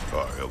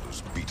 Our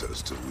elders beat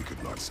us till we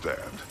could not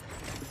stand.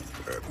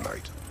 At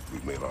night, we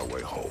made our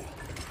way home,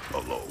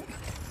 alone,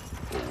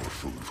 or were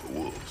food for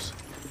wolves.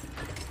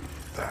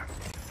 That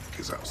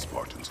is how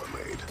Spartans are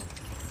made.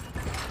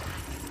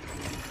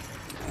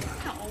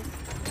 Oh.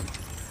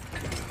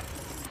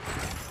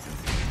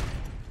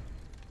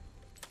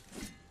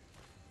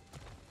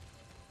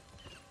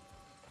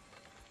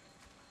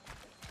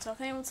 So I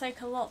think it will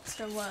take a lot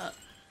to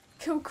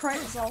kill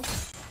Kratos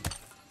off.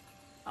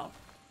 Oh.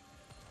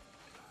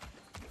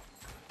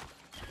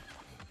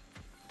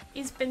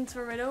 He's been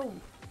through it all.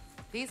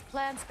 These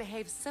plants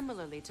behave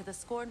similarly to the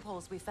scorn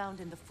poles we found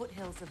in the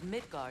foothills of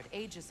Midgard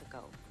ages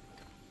ago.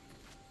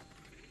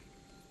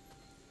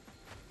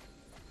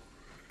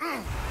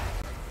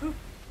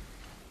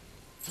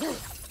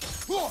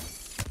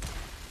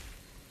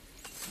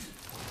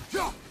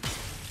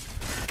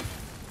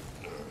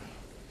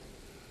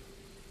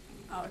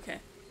 Oh, okay.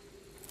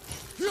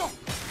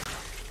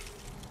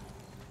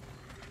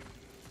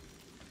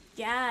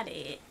 Got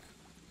it.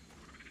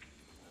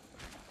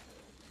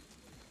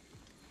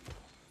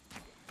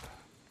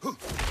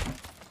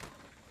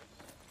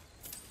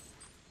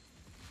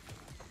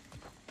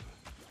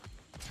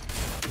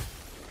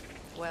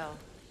 Well,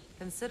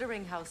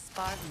 considering how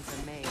Spartans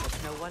are made,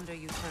 it's no wonder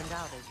you turned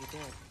out as you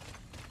did.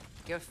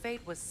 Your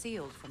fate was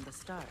sealed from the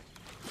start.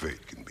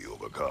 Fate can be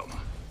overcome.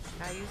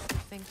 I used to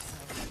think so.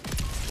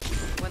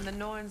 When the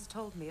Norns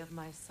told me of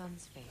my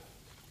son's fate,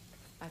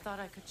 I thought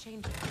I could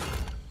change it.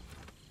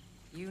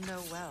 You know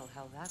well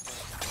how that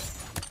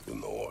works. The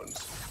Norns,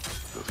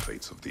 the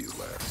fates of these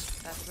lands.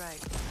 That's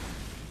right.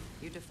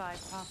 You defied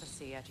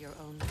prophecy at your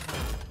own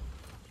time.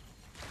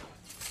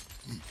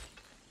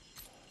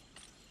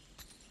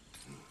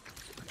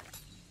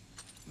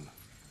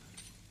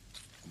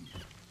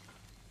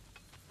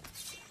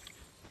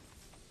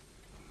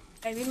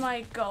 Maybe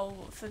my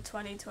goal for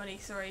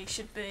 2023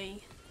 should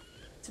be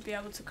to be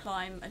able to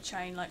climb a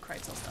chain like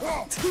Kratos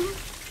does.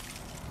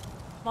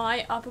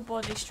 My upper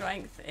body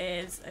strength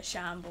is a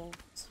shambles.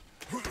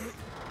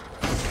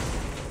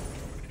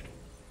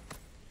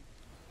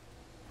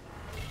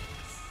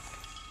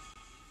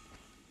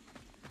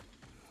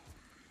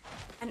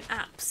 An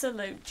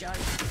absolute joke.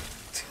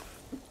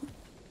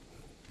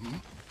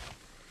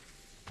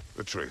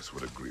 Atreus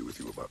would agree with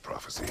you about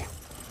prophecy.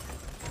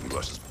 He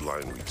rushes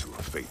blindly to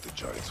a fate the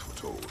giants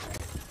foretold.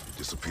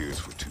 Disappears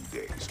for 2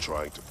 days,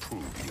 trying to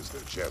prove he is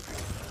their champion,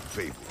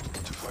 fabled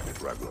to fight at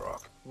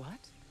Ragnarok. What?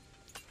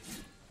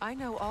 I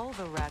know all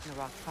the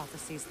Ragnarok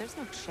prophecies. There's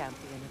no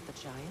champion of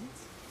the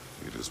giants.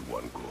 It is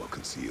one glow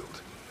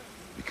concealed.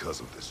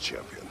 Because of this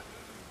champion,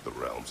 the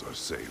realms are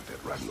saved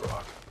at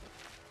Ragnarok.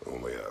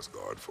 Only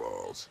Asgard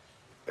falls,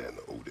 and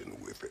Odin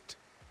with it.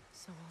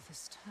 So all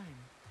this time,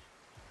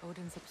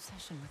 Odin's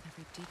obsession with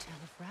every detail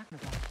of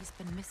Ragnarok, he's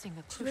been missing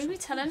a Should crucial we be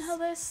telling piece. her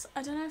this?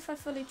 I don't know if I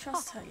fully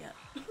trust her yet.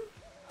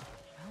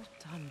 Well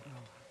done,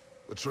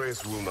 bro.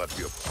 Atreus will not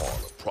be a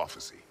pawn of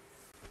prophecy.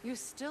 You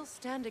still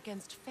stand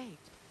against fate,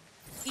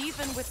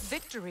 even with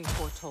victory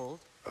foretold.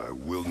 I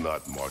will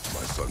not march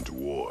my son to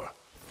war.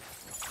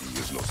 He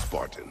is no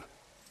Spartan.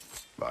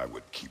 I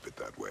would keep it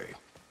that way.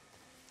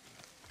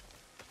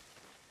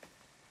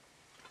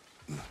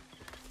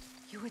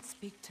 You would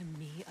speak to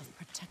me of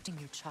protecting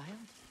your child?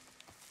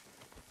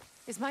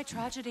 Is my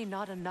tragedy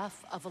not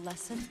enough of a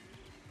lesson?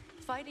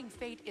 Fighting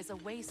fate is a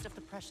waste of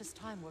the precious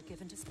time we're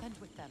given to spend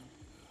with them.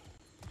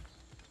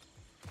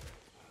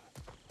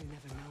 You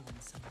never know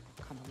when someone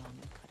will come along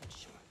and cut it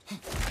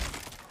short.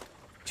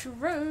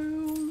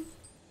 True.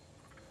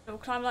 It'll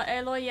climb like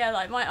Aloy. Yeah,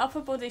 like my upper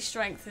body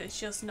strength is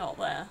just not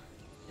there.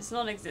 It's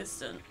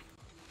non-existent.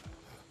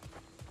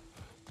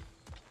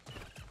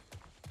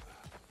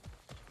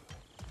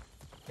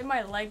 I think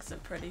my legs are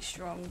pretty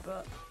strong,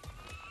 but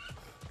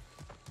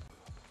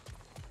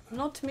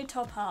not me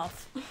top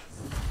half.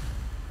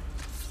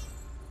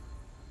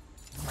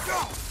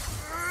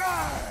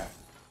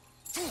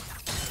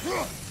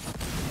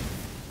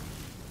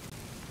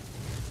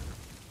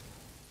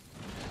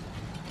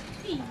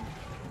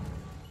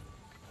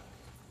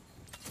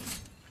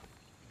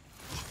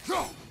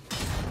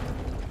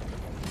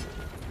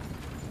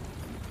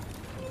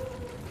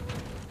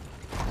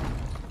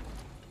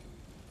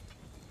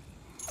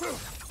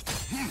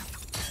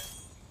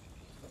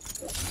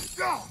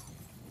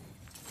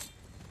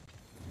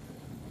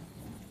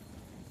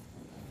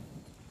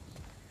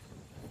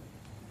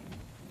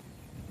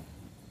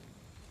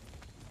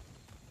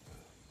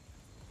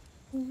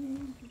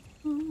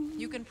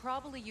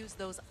 probably use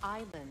those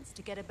islands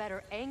to get a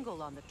better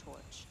angle on the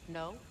torch,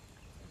 no?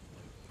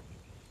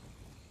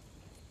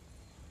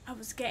 I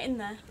was getting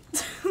there.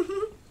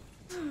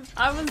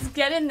 I was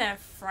getting there,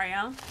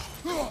 Freya.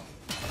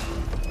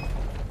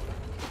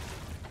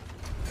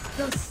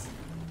 Yes.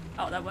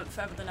 Oh, that went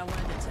further than I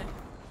wanted it to.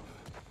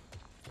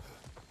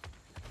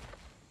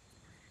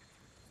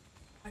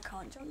 I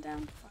can't jump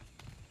down.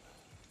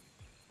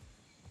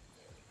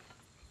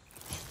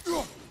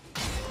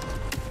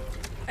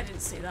 I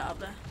didn't see that up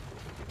there.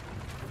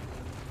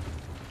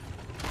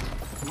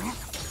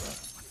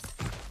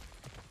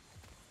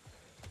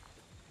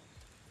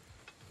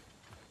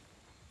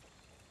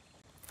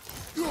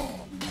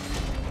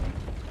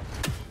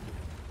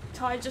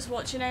 Tired just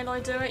watching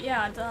Aloy do it?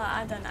 Yeah, I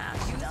don't know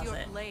how she does Use your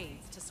it.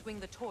 blades to swing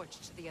the torch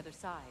to the other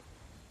side.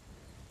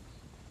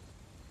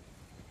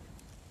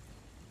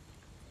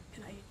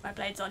 Can I use my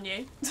blades on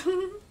you?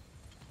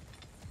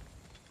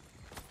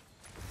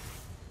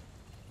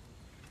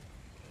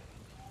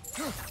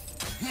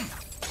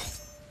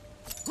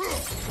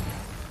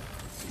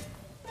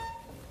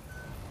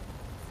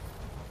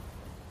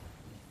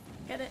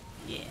 Get it?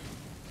 Yeah.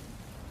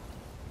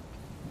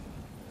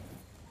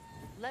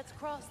 Let's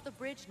cross the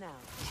bridge now.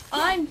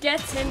 I'm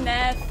getting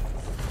there,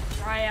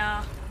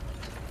 Freya.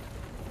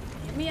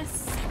 Give me a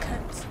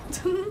second.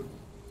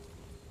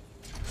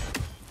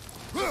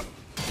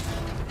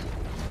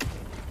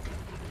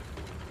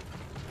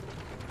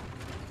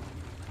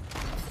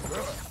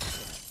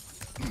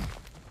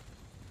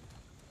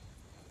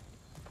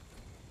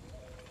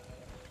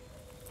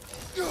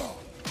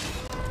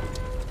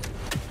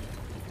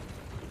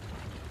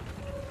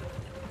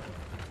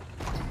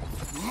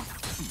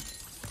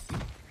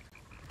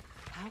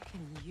 How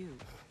can you,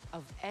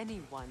 of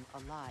anyone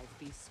alive,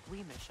 be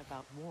squeamish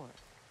about war?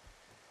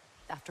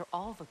 After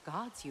all the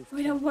gods you've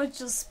We don't want to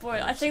just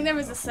spoil. I think there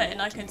is a setting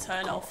I can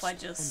turn off. I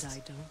just and I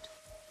don't.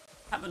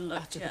 haven't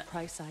looked After yet. the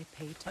price I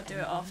paid to I'll do it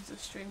anyone. after the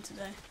stream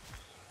today.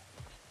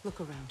 Look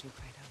around you,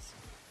 Kratos.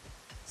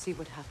 See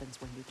what happens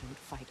when you don't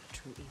fight a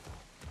true evil.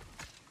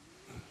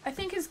 I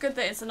think it's good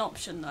that it's an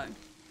option though.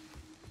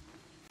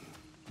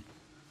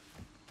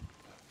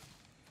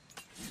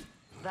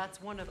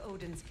 That's one of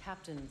Odin's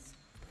captains.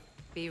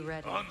 Be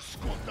ready.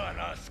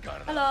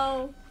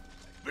 Hello.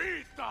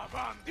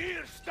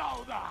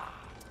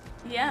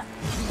 Yeah.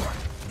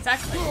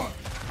 Exactly.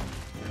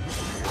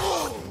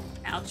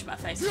 Ouch, my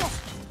face.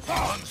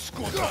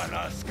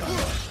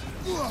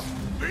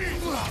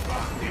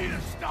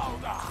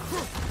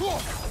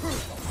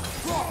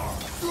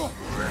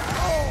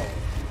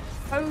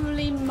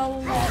 Holy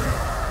moly.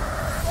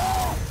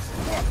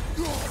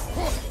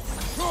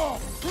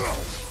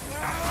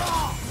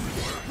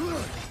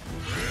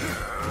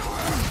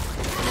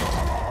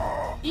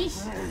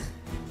 Eesh.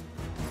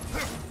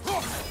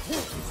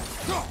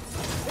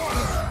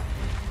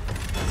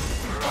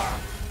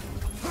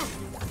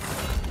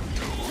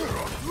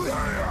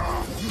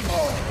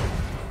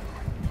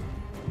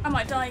 I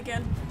might die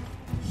again.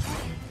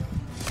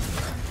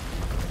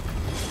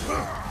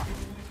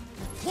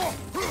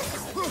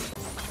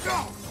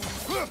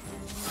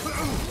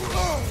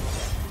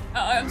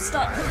 Uh-oh, I'm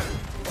stuck.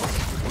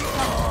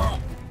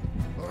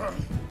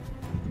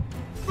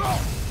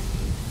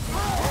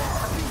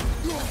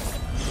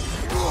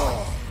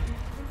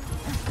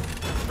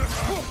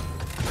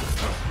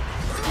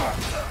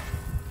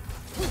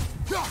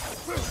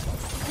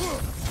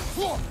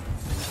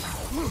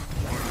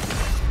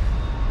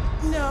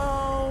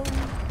 No.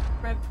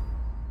 Rip.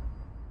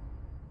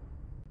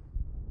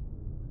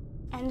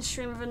 End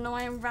stream of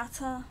annoying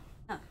ratter.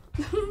 No.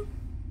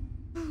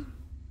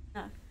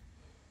 No.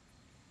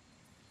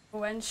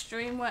 Or end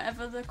stream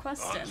whatever the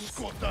questions.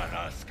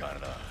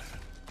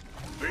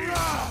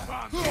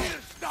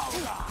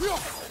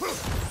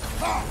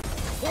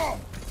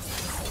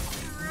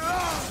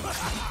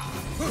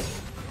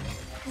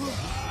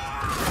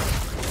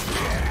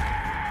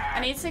 I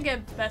need to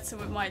get better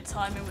with my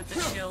timing with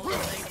the shield, I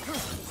think.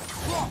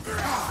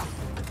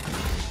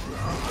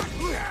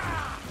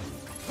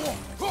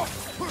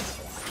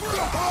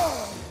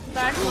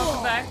 Back,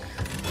 welcome back.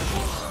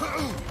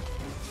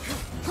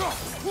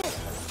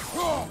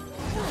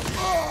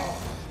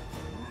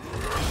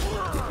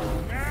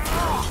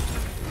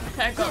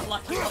 Okay, I got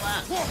lucky for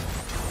that.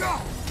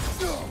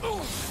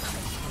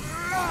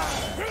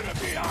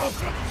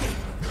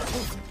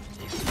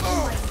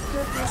 Oh my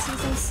goodness,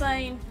 he's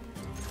insane.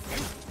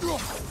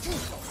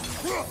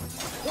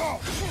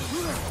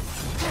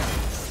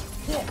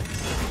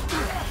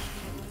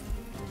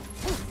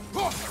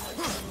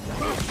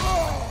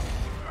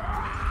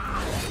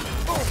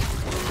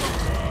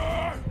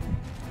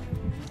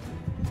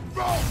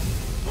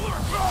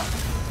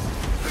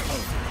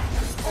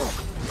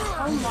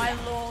 Oh my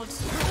lord.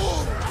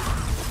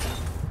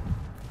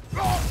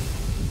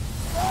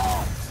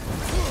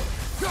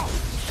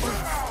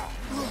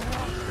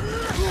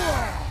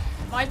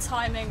 My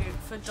timing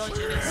for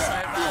dodging is so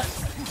bad.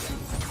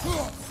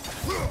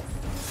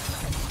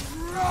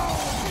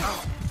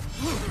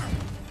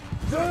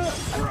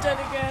 I'm dead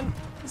again.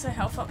 Is there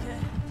health up here?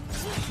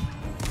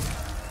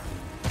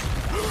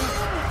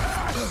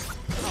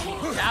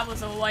 That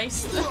was a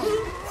waste. This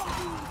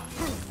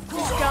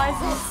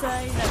guy's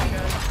insane. There we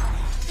go.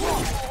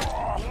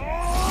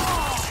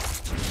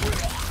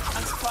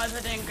 I'm surprised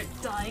I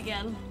didn't die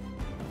again.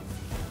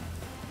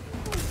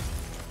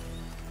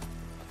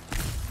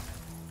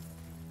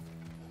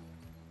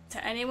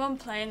 To anyone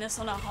playing this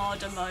on a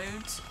harder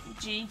mode,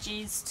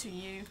 GG's to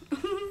you.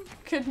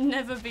 Could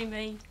never be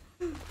me.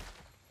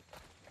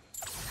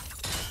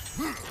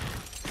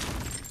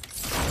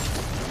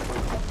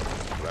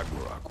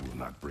 Ragnarok will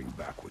not bring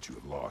back what you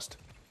have lost,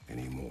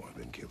 any more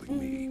than killing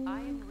me. I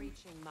am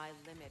reaching my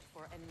limit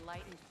for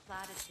enlightened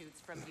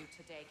platitudes from you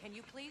today. Can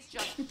you please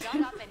just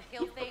shut up and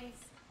kill things?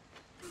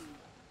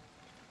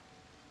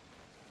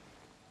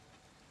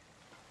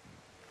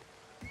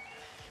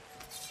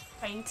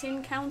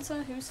 Fainting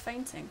counter? Who's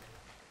fainting?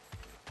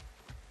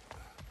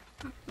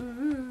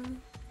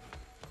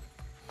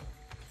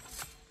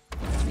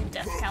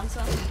 Death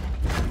counter.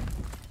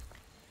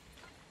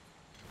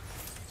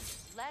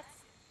 Let's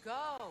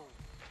go.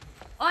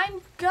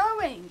 I'm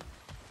going!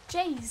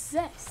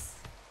 Jesus.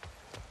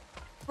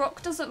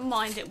 Brock doesn't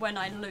mind it when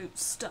I loot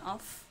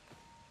stuff.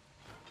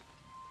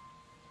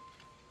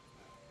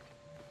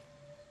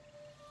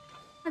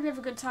 Hope you have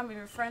a good time with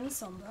your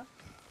friends, Sombra.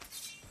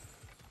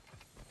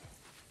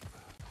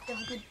 Have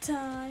a good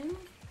time.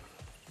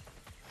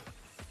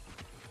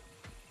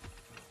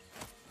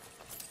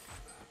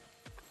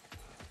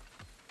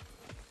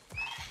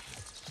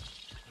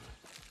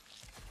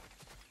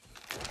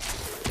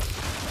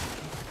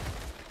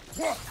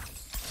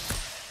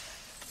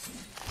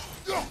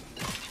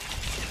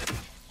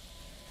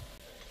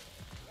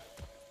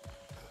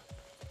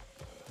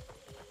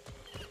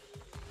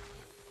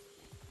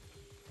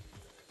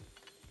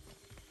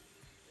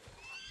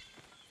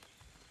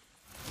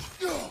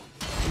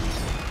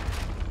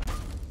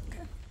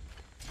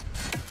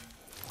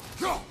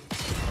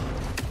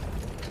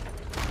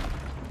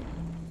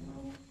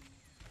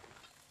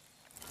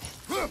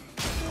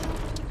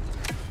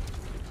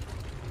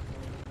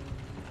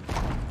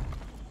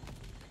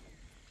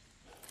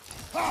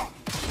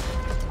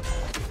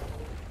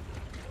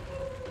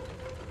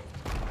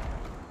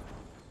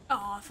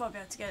 I'll be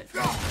able to get it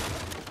through.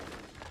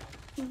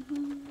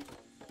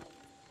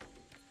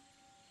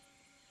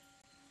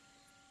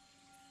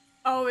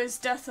 Oh, is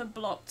death a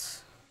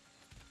blocked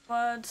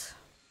word?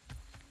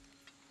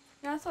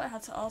 Yeah, I thought I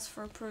had to ask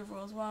for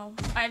approval as well.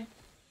 I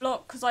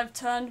blocked because I've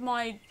turned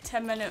my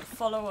 10-minute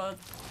follower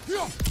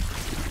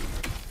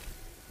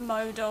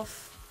mode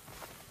off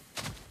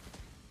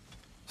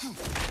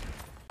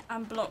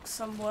and blocked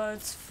some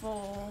words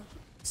for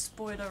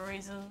spoiler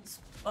reasons,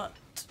 but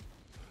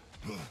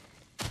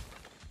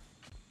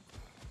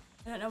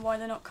I don't know why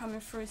they're not coming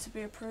through to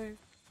be approved.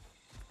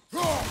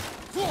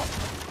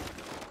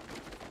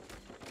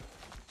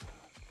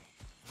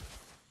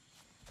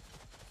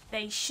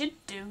 They should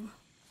do.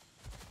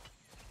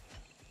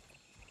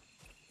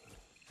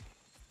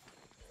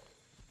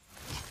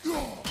 Can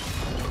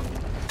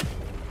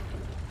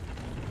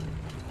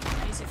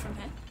you see from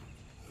here?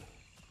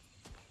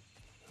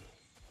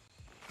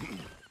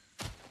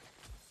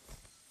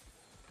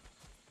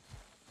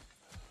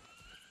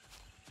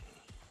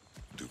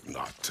 Do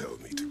not tell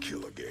me to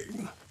kill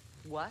again.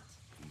 What?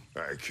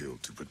 I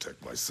killed to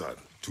protect my son,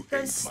 to The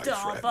aid my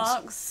Starbucks.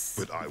 friends.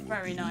 But I will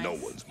Very be nice. no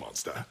one's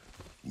monster.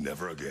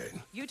 Never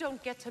again. You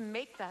don't get to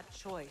make that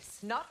choice.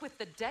 Not with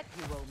the debt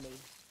you owe me.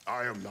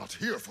 I am not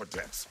here for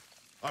debts.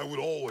 I would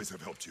always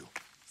have helped you.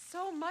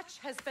 So much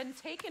has been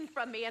taken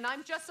from me, and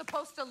I'm just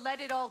supposed to let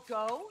it all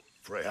go?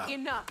 Freya.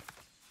 Enough.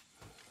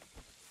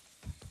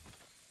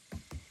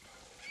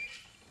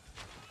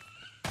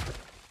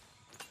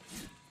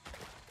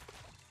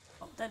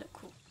 Oh, they look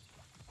cool.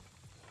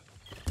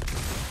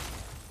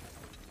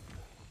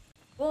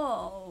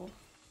 Whoa.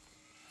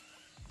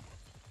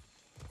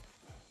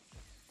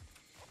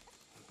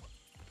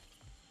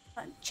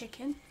 That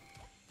chicken.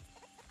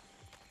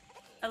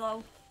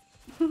 Hello.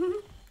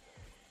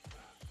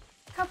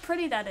 How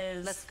pretty that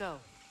is. Let's go.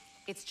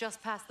 It's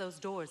just past those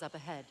doors up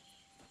ahead.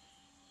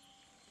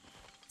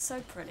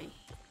 So pretty.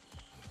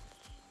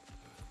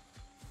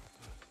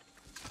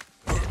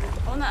 I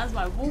want that as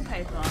my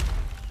wallpaper.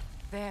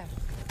 There.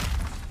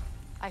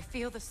 I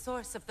feel the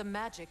source of the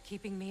magic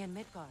keeping me in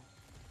Midgard.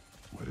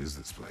 What is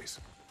this place?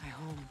 My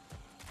home.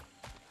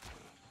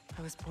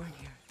 I was born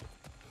here.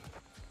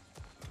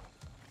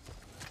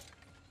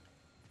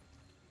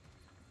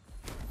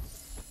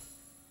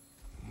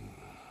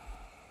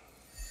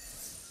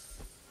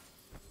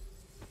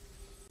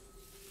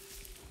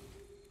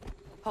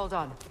 Hold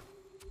on.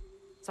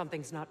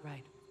 Something's not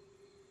right.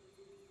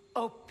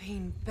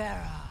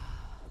 Opinbera.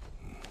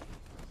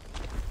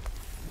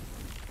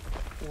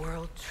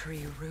 World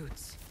tree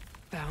roots,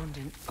 bound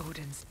in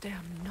Odin's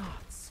damn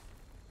knots.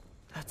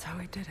 That's how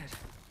he did it.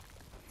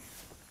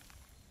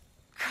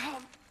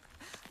 Come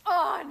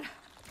on!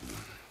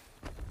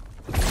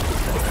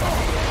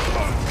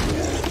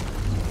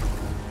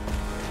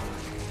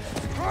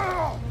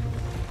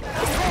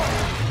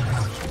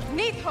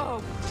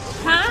 Neathhope!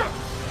 Huh?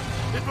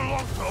 It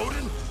belongs to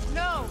Odin?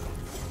 No!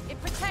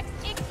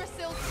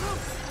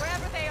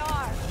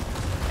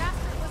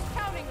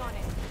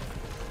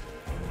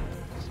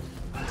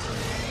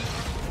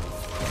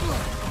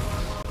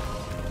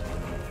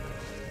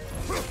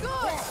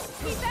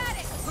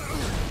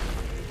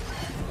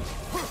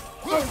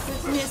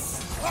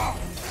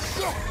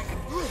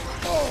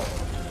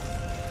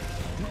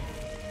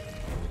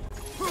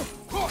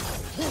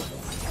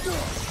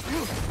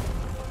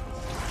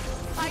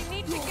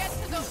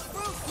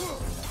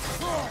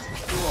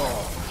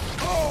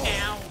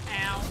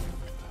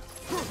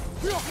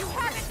 You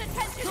have its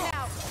attention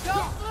now!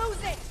 Don't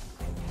lose it!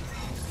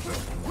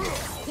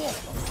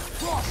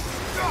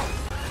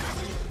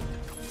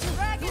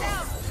 Drag it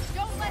out!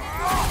 Don't let it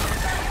go!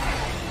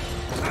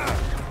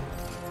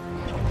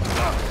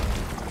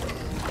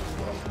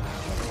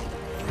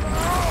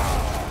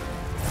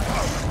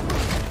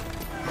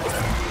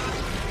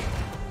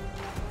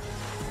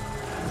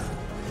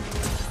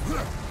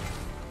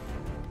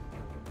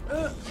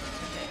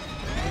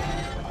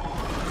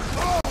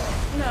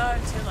 No,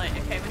 too late.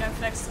 Okay, we know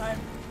for next time.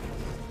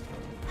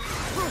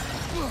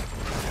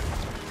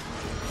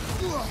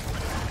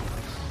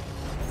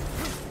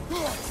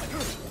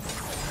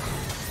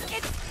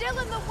 It's still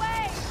in the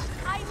way!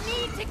 I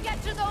need to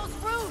get to those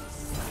roots!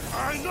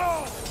 I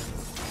know!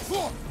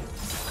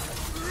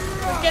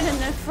 Get in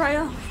there,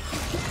 Freya.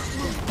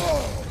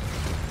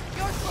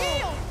 Your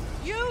shield!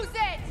 Use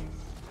it!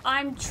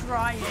 I'm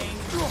trying.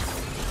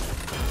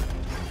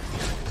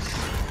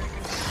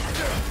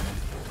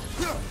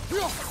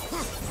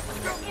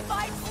 If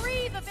I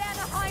free the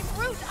Vanaheim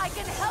root, I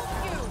can help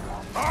you!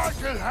 I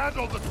can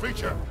handle the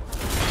creature!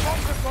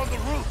 Focus on the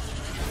root!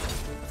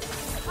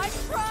 I'm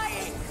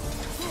trying!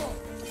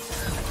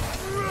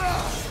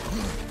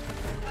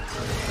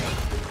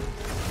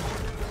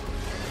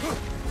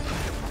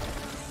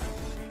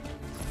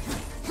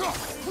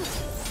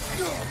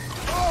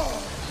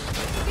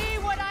 See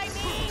what I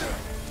mean?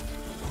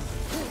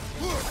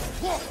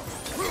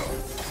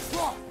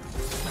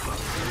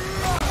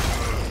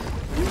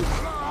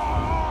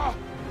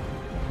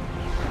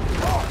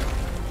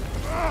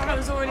 I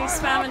was already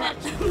spamming it.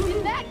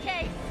 In that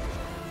case,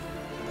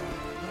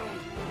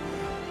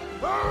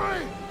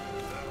 Hurry!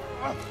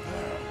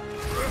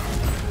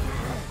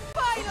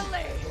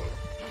 finally!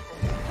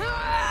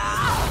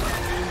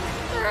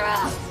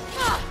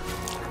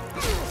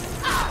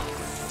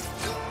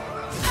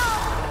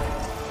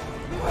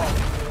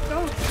 Go,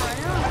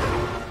 Freya.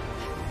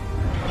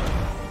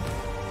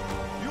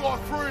 You are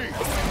free!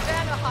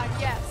 Vanaheim,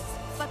 yes,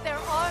 but there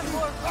are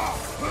more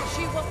roots.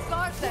 She will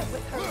guard them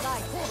with her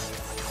life.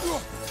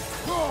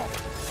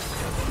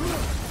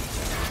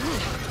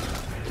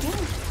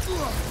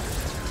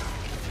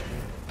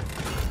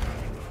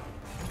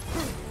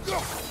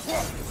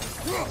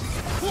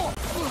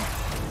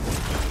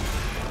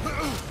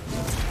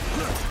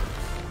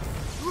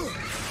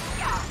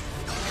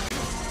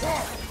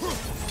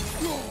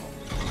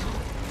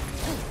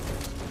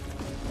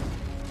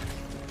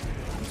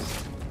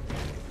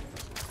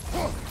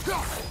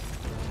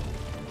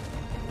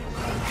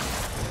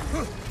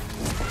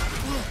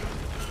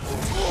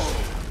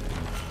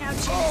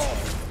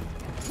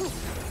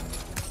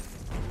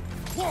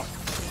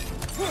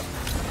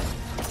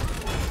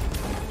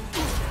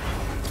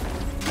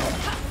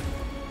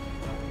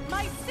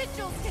 My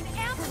sigils can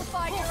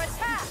amplify your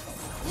attacks!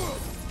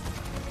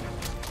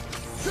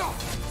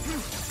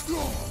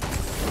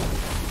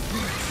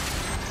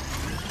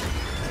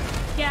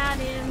 Got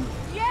him.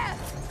 Yes!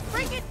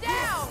 Bring it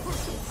down!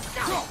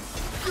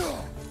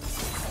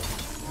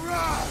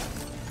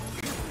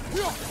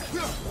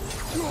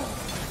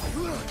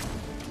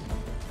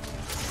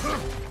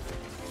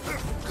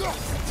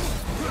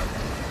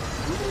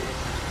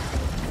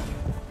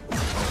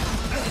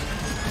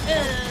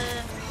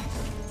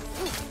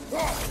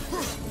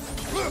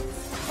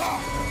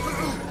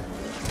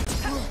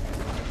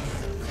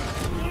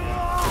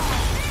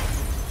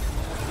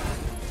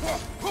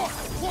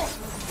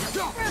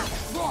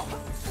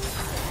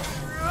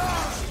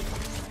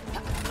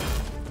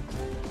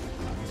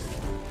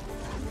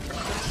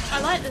 I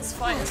like this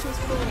fight. This was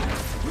cool.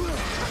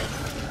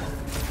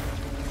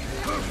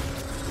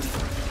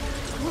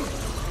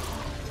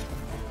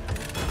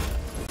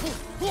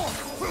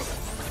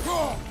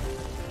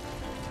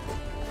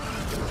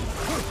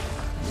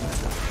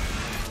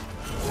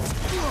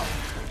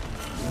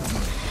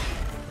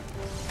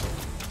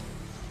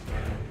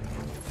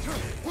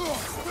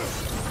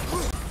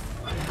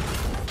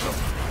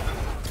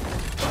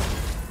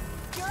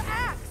 Your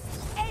axe!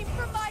 Aim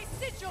for my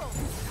sigil!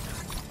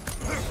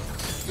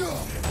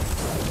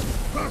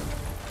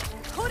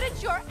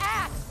 Couldn't your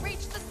axe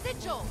reach the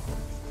sigil?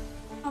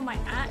 Oh, my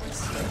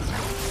axe.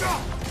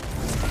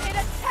 It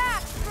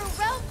attacks through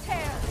realm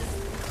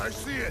tears! I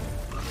see it!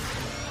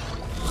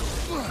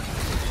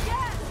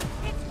 Yes!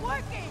 It's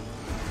working!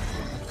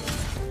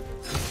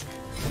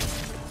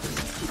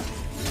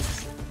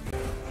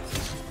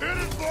 It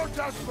is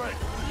vortex space!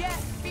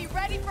 Yes! Be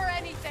ready for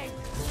anything!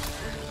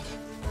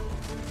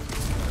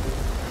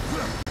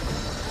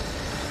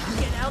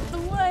 Get out the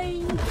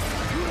way.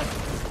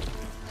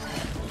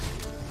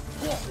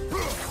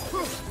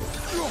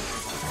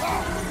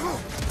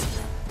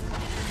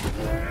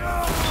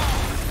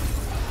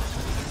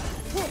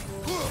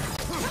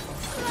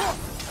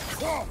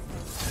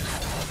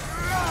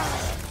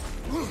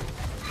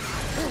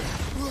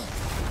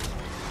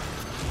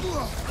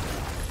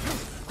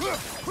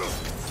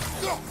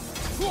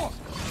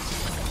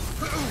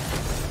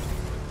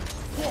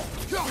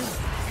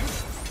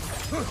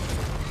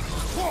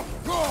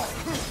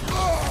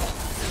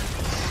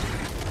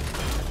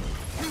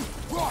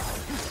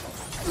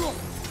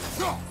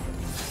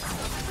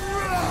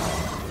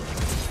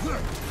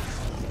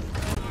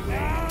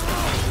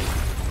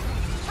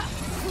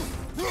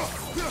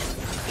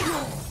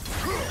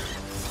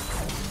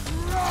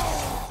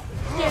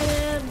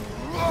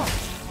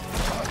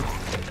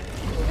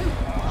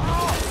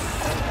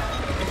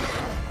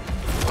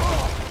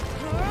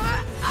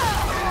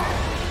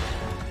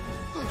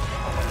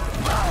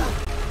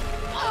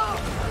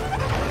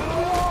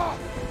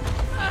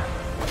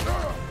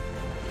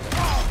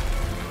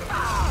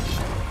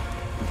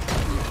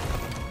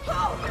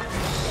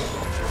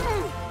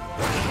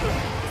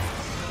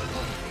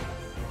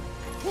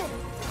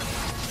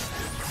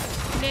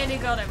 Nearly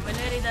got him, we're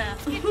nearly there.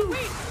 It's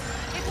weak!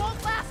 It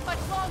won't last much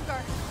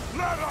longer!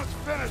 Let us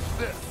finish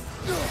this!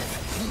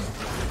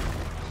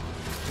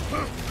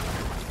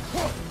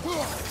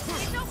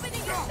 It's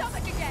opening your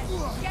stomach again!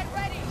 Get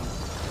ready!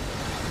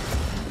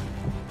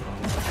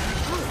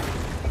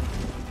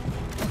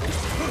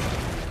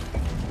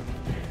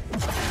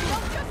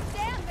 Don't just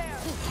stand there!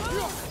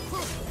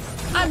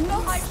 Move! I'm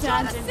not I shot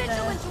a standing sigil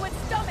there. into its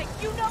stomach!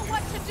 You know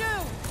what to do!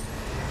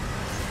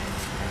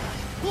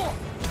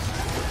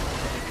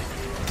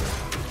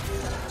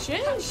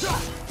 Sheesh.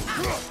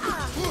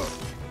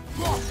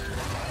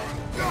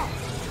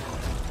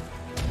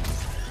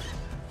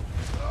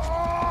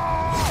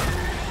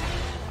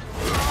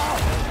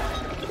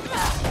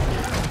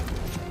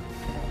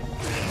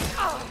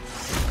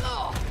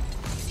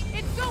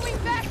 It's going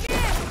back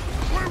in!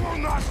 We will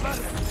not let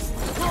it!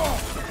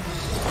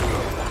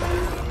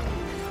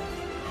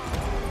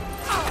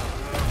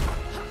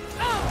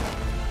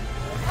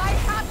 I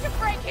have to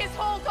break his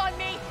hold on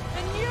me,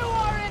 and you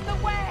are in the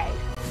way!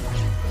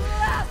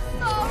 That's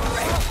the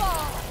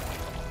ripple!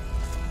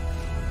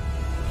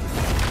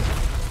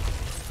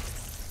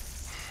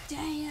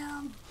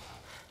 Damn.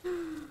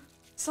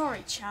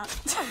 Sorry, chat.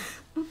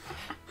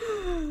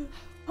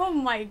 Oh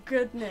my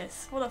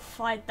goodness, what a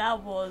fight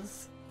that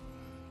was.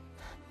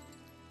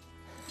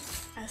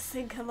 I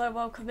think hello,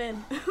 welcome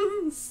in.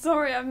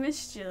 Sorry I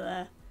missed you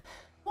there.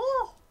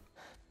 Oh.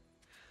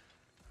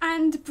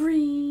 And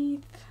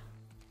breathe.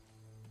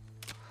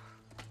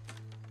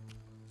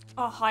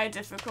 A high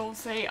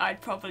difficulty,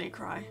 I'd probably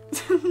cry.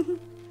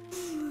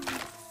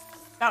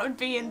 That would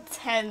be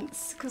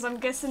intense, because I'm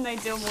guessing they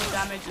deal more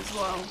damage as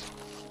well.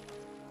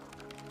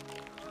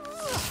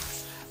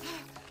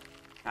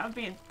 That would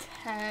be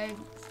intense.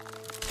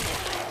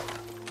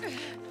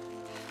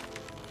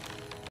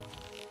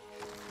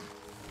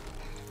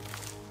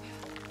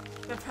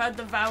 I've heard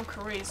the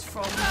Valkyries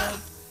from the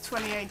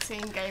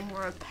 2018 game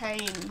were a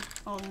pain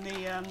on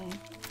the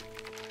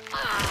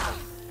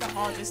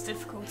hardest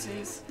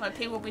difficulties. Like,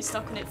 people will be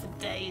stuck on it for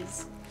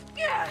days.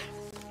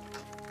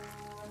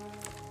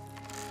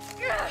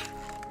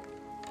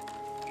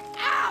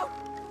 Ow!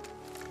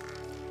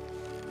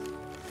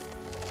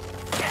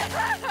 Get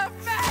out of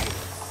me!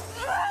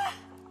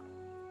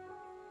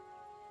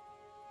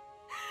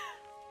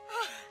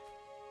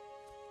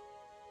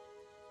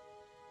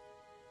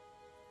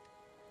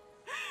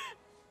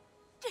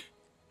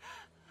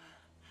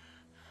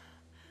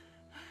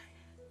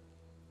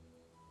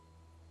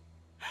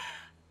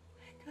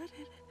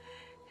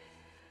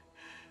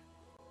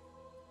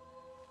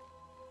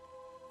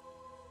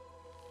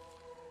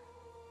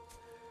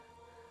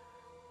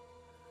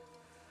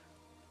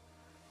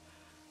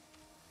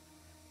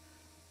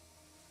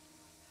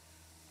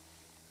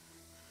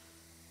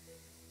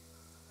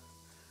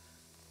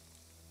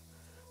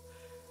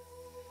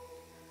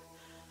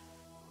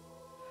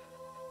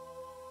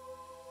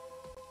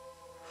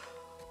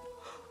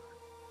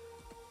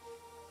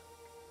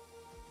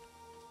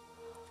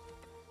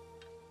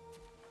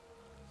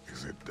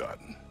 Is it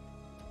done?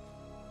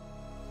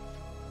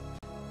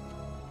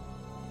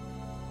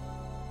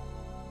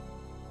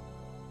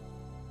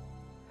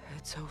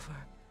 It's over.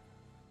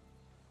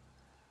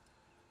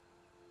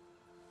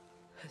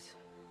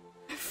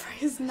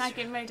 Freya's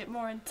nagging made it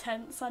more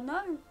intense, I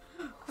know.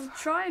 I'm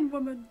trying,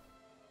 woman.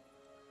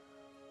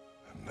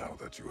 And now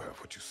that you have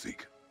what you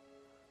seek,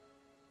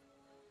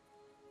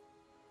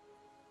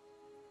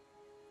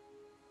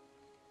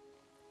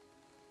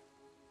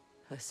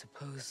 I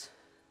suppose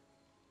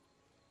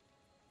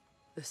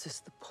this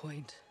is the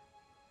point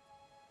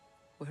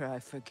where I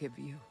forgive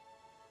you,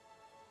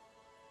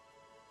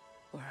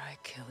 where I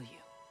kill you.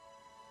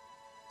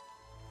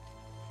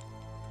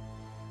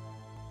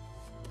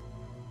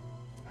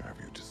 have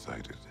you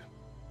decided?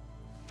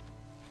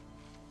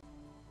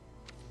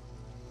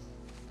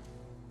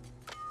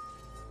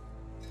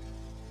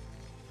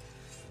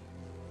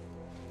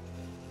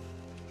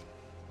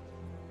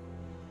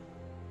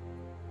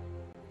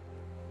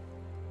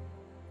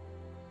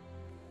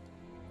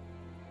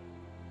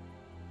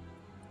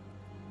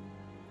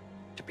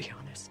 To be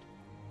honest,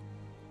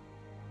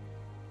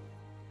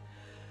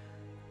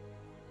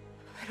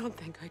 I don't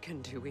think I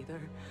can do either.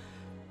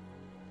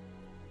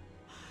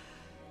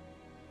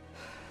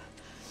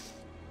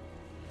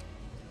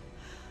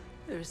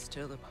 There's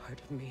still a part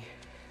of me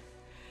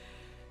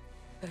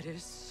that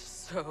is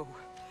so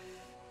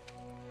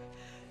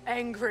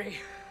angry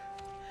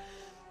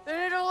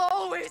that it'll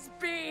always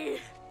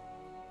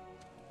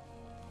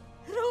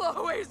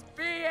always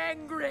be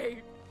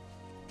angry.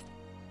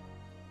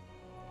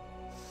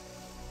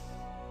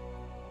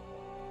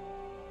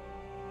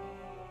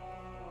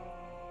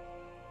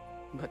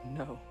 But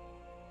no.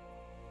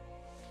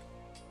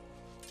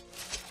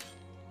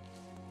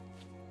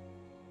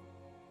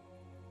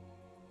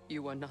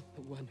 You are not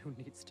the one who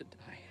needs to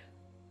die.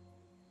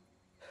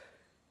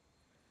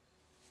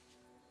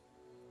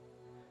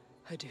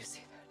 I do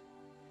see that.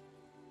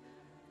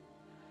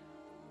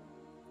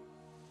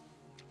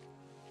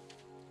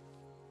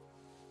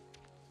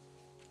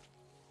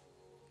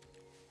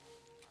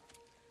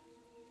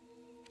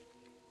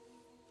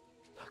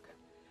 Look.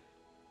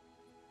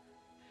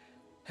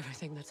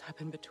 Everything that's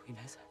happened between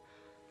us.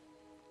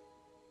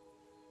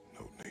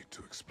 No need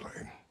to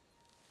explain.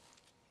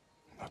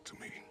 Not to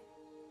me.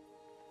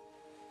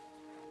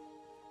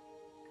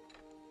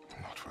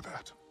 Not for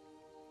that.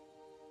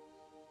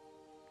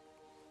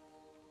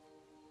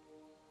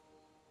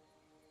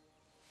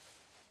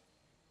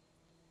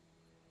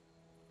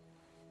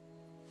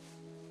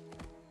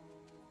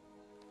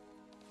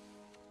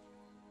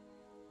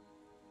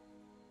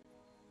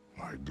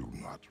 I do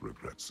not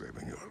regret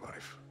saving your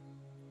life,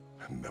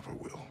 and never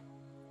will.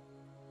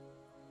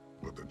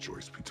 But the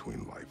choice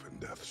between life and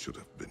death should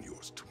have been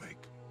yours to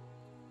make.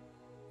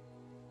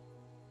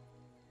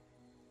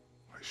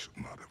 I should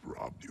not have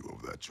robbed you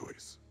of that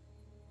choice.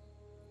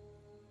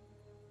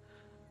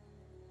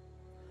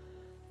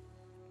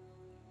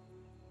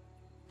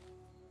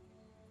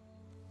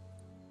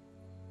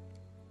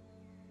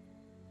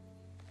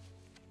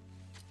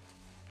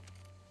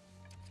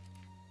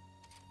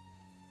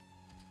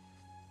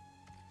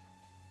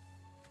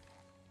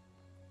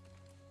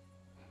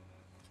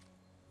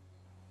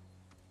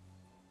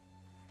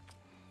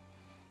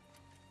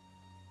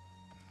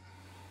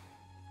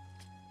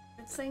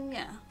 Thing,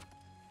 yeah.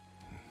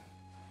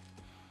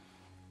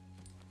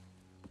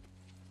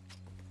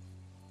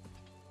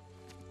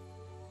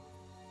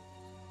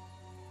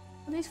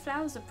 Well, these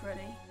flowers are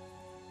pretty.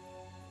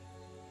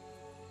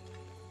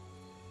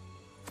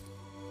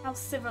 How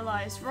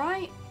civilized,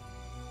 right?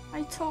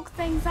 I talk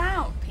things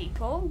out,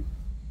 people.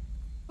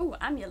 Oh,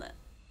 amulet.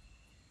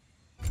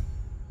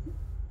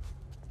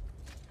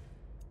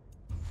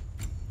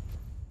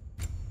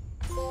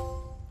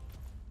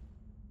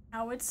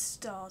 How it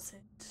started.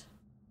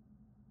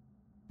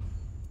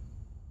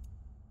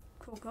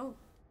 Cool, cool.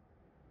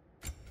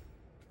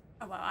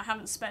 Oh well, I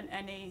haven't spent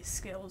any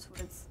skills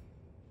with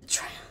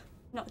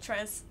not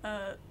Atreus,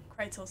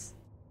 Kratos.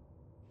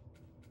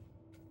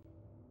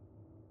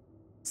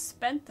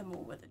 Spent them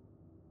all with it.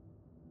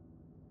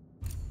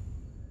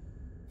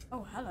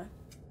 Oh, hello.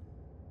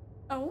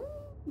 Oh,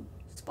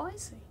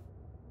 spicy.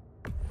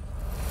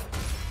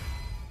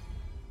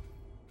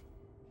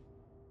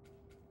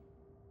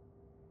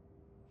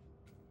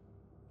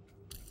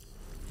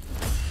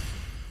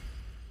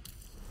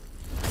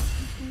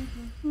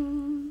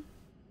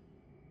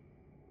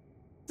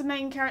 The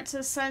main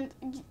character sent.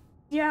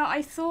 Yeah,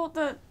 I thought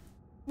that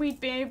we'd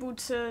be able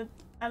to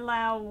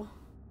allow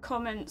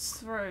comments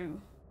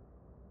through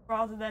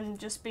rather than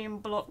just being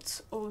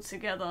blocked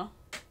altogether.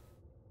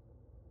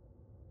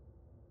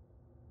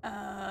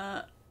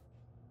 Because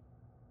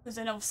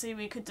then obviously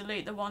we could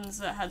delete the ones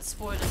that had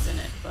spoilers in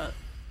it, but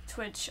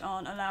Twitch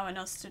aren't allowing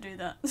us to do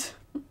that.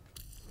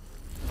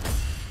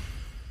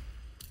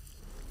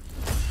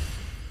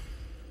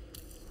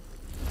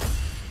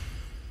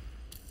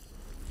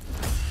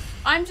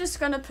 I'm just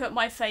gonna put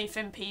my faith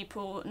in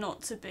people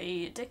not to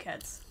be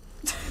dickheads.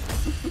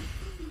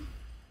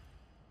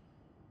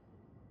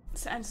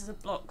 So it enters a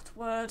blocked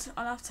word.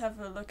 I'll have to have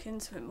a look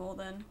into it more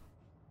then.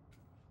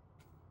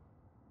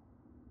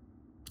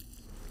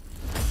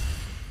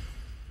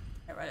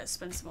 Okay, right, let's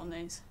spend some on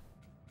these.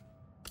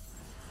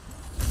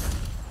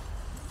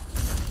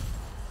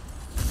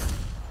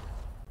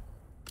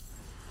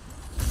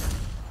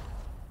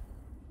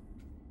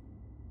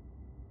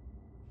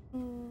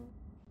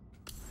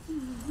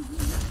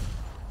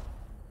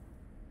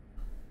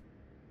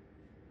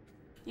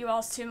 You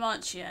ask too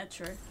much, yeah,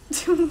 true.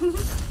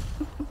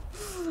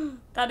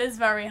 That is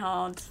very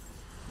hard.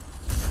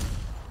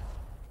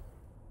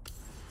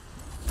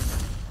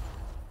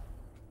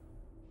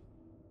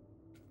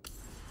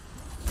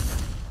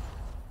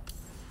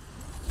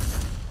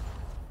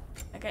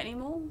 I get any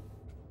more?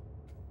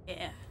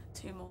 Yeah,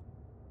 2 more.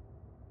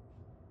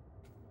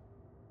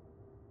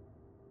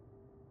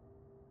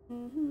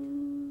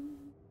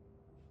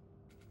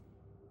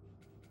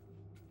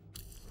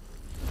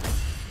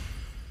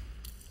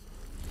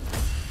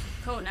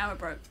 Cool, now we're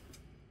broke.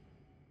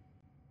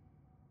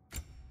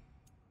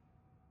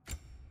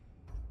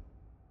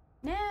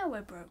 Now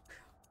we're broke.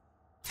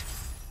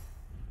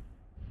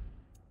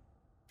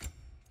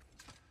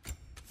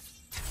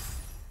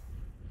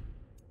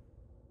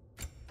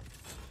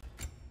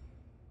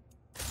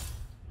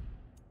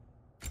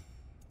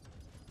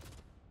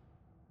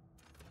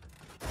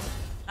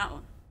 That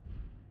one.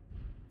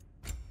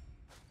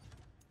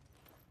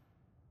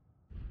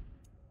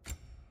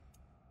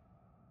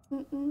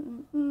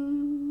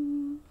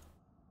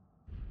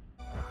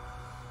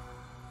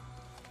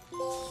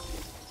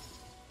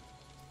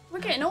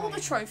 getting all the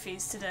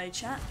trophies today,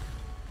 chat.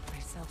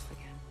 Myself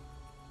again.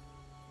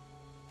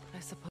 I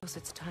suppose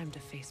it's time to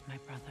face my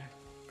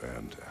brother.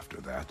 And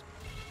after that?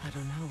 I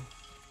don't know.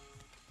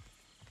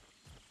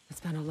 It's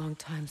been a long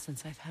time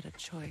since I've had a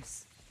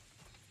choice.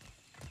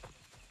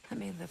 Let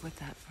me live with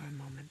that for a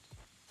moment.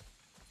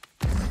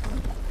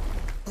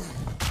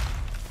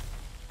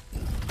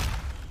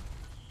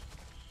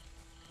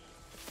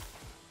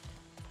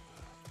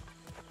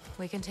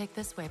 We can take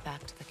this way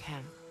back to the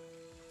camp.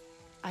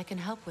 I can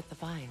help with the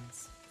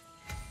vines.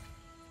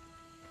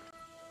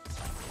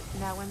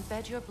 Now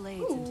embed your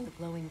blades into the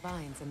glowing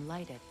vines and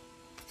light it.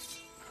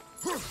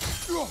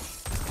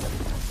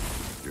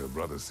 Your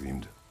brother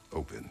seemed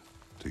open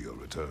to your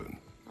return.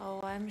 Oh,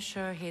 I'm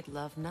sure he'd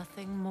love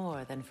nothing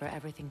more than for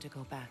everything to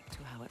go back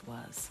to how it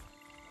was,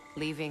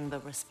 leaving the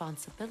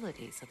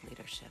responsibilities of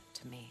leadership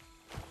to me.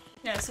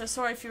 Yeah, so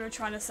sorry if you were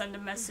trying to send a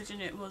message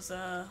and it was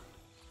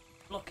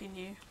blocking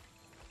you.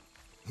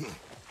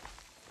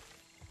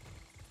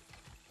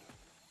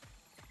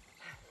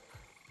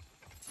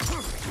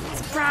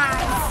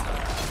 Surprise!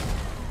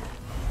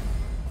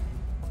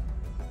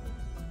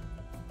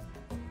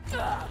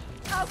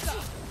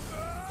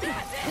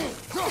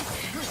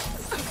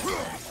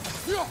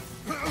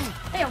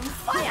 Hey, on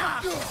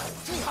fire!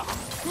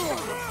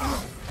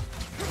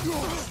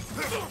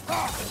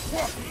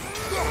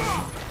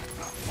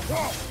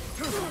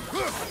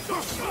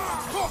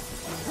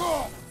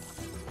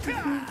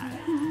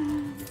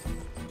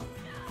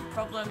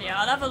 Problem, yeah,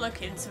 I'll have a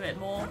look into it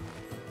more.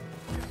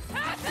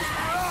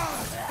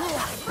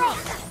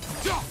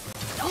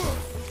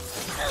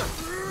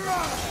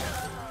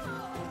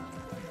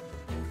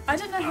 I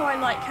don't know who I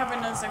like having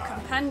as a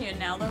companion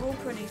now, they're all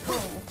pretty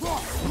cool.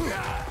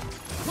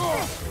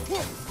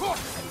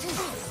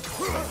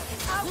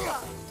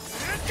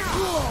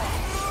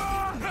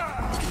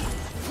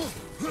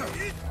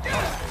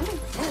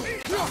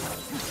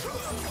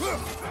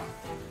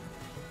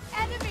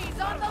 Enemies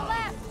on the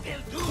left!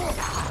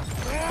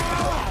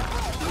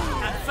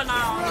 And for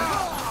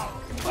now.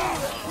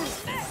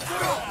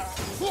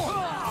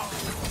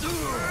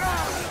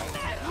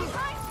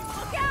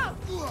 Look out!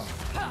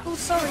 Oh,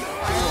 sorry.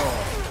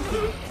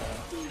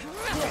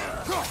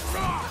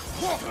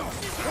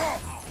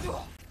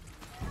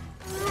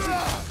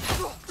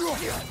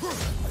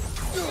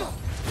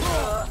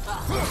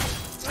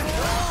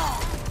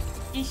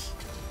 Eesh.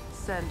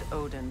 Send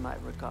Odin my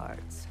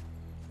regards.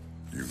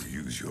 You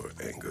use your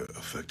anger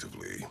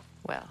effectively.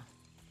 Well,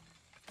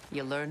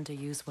 you learn to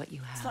use what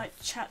you have. It's like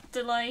chat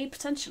delay,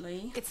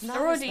 potentially. It's not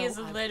there already as is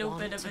though a I little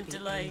want bit of to a be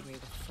delay. angry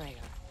with Freyr.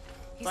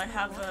 He's I my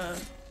have brother.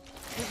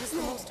 a He was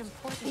the most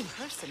important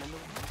person in the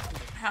world.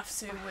 have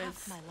to For half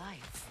with my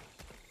life.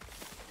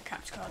 the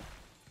capture card.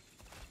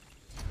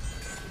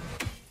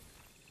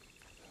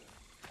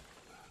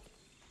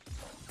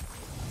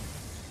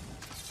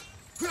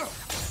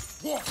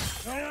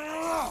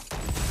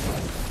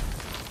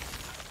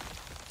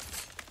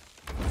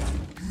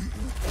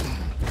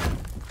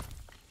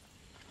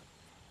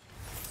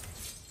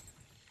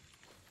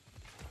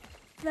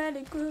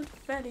 Very good,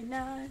 very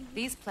nice.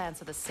 These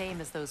plants are the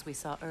same as those we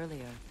saw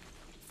earlier.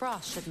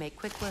 Frost should make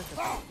quick work of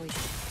the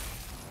poison.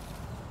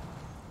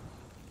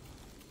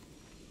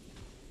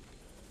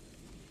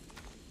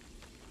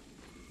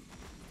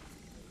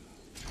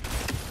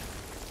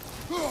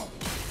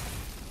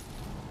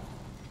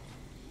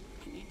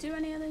 Can you do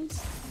any of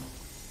these?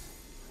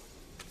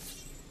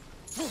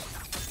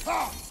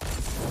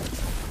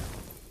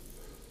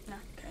 No,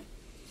 okay.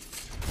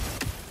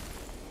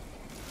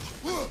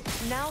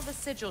 Now the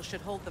sigil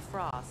should hold the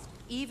frost,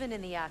 even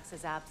in the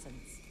axe's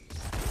absence.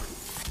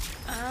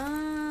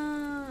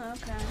 Ah,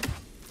 okay.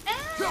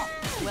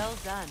 Well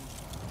done.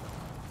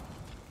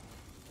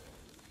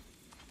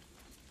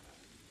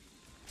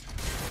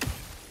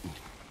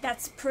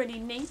 That's pretty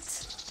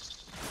neat.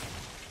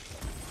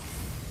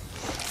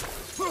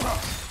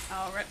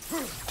 Oh, rip.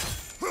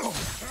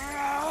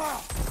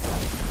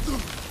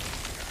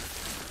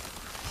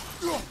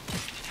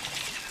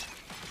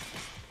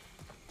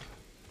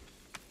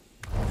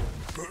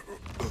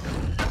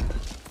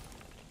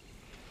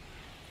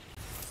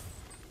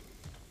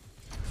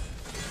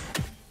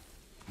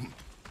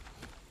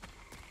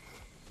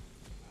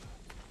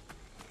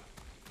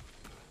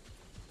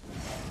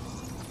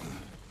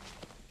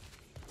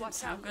 Didn't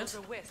sound good.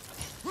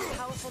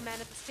 Powerful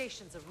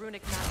manifestations of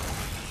runic magic.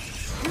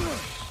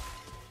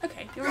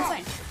 Okay, you're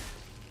insane.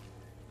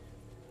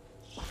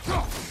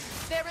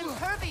 They're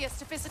impervious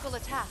to physical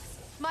attacks.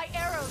 My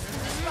arrows can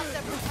disrupt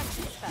their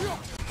protection spell.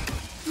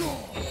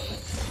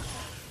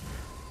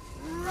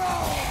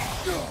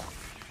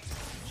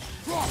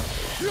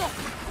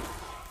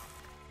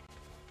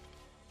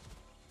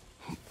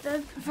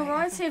 The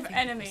variety of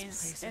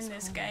enemies in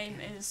this game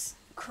is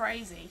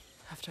crazy.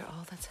 After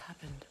all that's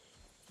happened.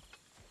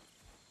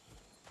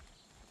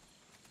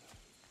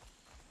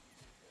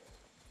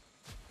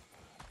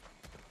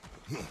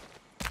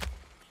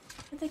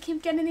 Where they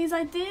keep getting these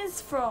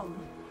ideas from?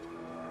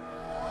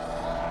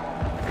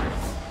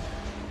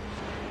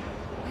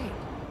 Wait.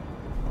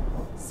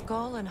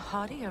 Skull and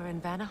Hadi are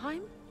in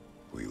Vanaheim?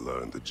 We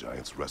learned the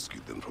giants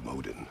rescued them from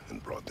Odin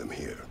and brought them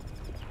here.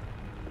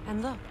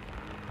 And look,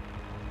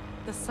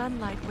 the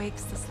sunlight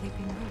wakes the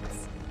sleeping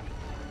roots.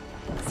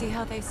 See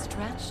how they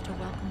stretch to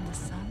welcome the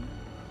sun?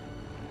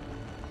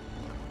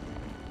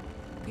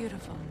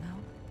 Beautiful, no?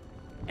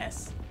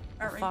 Yes.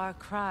 A far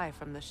cry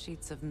from the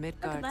sheets of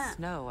Midgard that.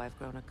 snow I've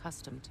grown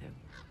accustomed to.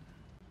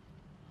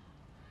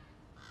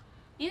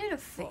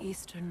 Beautiful. The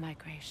eastern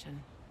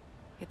migration.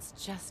 It's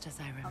just as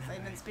I remember.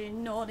 Faven's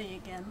being naughty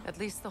again. At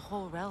least the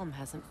whole realm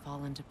hasn't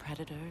fallen to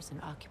predators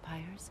and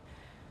occupiers.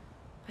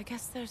 I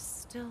guess there's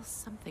still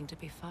something to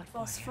be fought for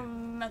Boss here.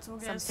 from Metal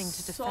Gear Something to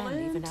defend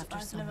Solid. even after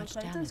I've so never much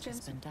played those damage has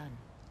games. been done.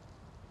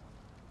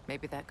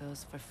 Maybe that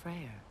goes for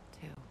Freyr,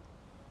 too.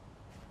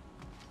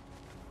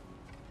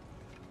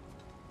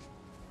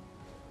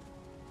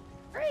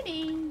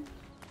 Pretty.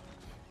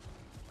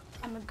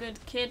 I'm a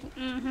good kid.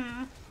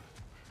 Mm-hmm.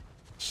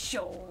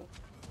 Sure.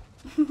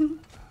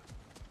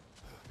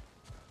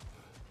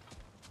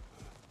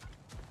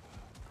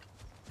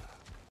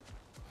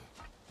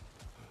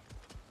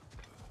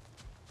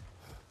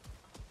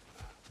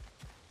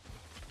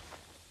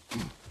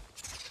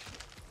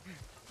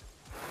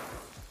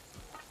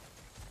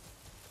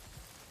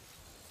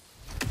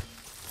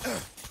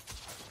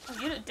 Oh,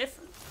 you look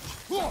different.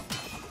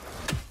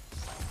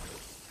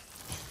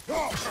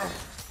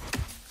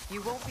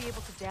 You won't be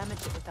able to damage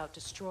it without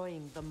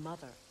destroying the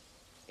mother.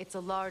 It's a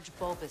large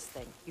bulbous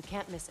thing. You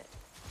can't miss it.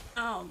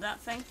 Oh, that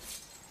thing.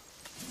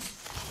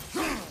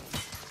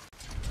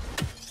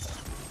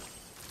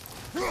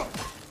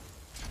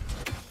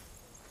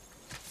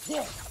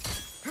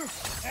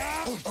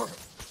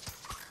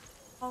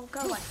 Oh, go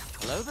away.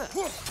 Hello there.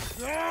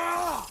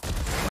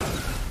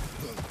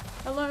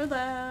 Hello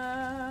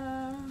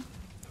there.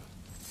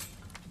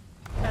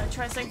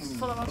 Try something to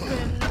follow up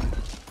in.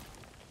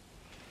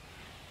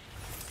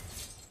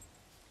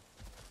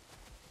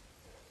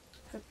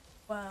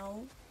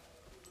 Well.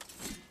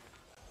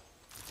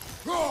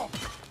 Oh,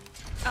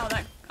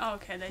 that. Oh,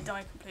 okay, they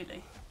die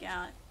completely.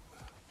 Yeah.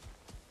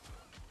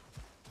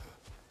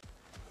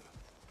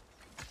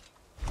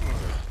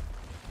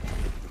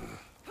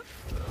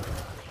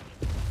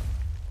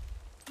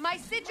 My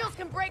sigils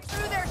can break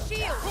through their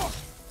shields!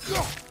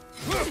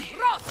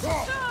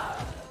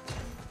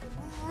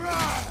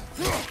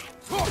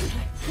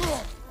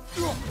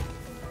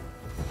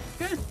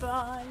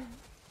 Goodbye.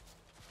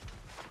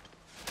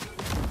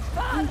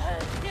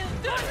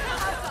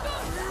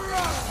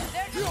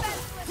 They're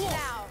defenseless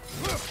now!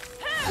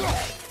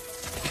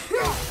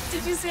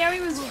 Did you see how he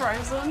was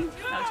frozen?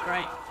 That was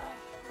great.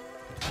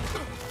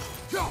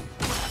 Oh,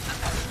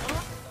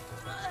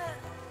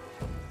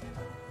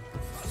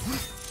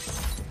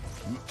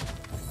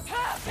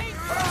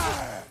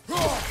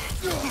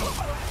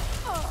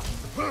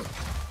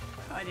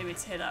 I didn't mean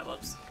to hear that,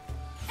 whoops.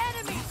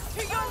 Enemy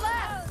to your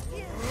left!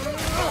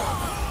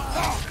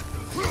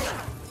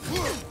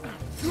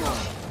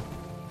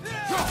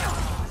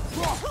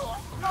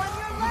 On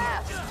your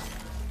left!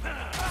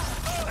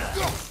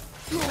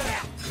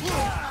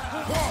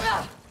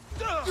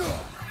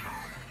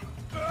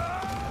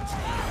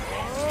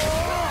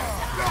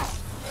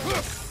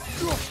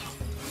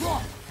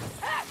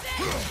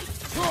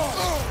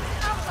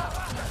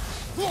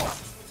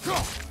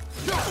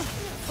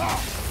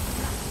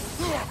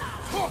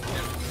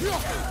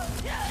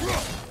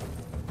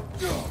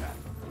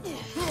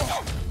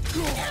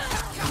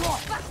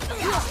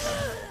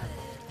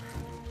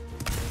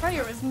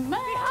 Freya is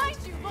mad. Behind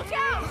you! Look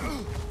out!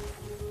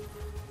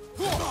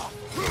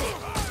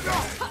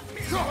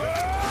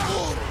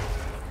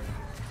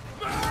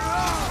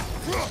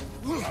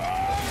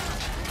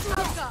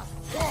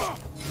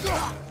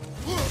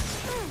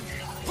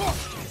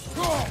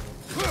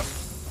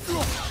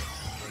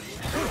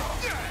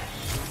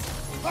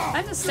 I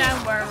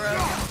understand where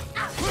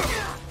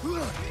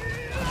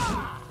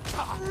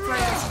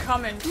Freya's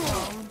coming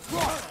from.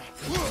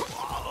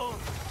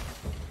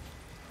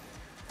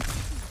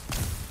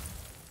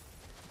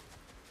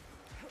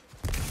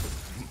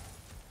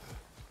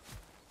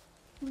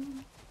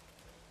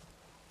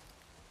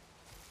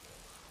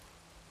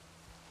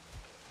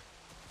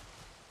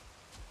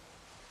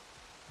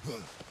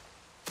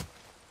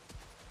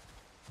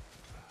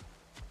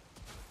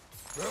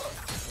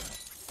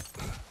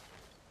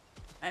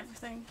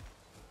 Everything.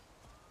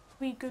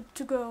 We good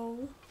to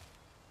go.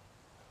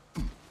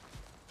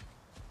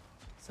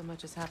 So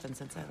much has happened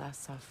since I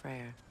last saw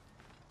Freyr.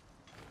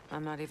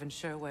 I'm not even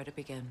sure where to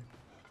begin.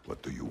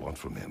 What do you want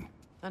from him?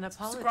 An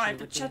apology Subscribe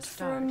to would be a chat for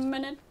start. a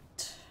minute.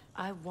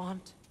 I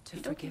want to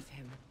Okey-dokey. forgive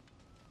him.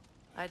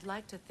 I'd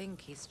like to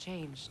think he's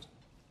changed.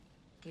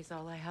 He's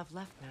all I have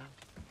left now.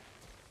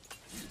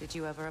 Did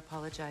you ever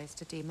apologize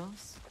to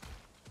Deimos?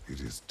 It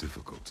is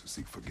difficult to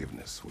seek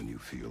forgiveness when you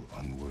feel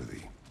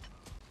unworthy.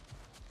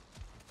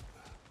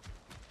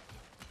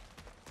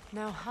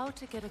 Now, how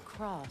to get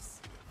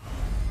across?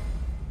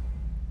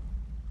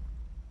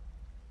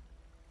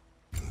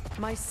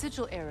 My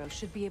sigil arrow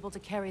should be able to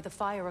carry the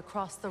fire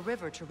across the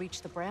river to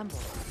reach the bramble.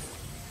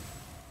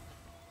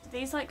 Do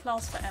these like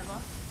last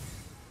forever?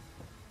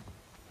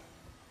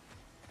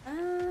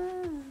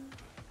 Okay.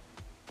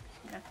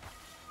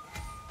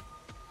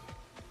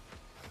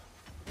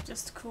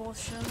 Just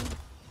caution.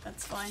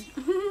 That's fine.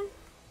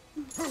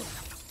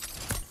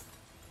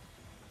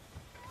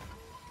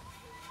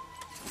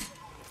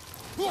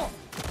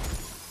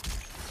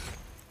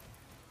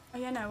 Oh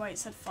yeah, no, wait, it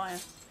said fire.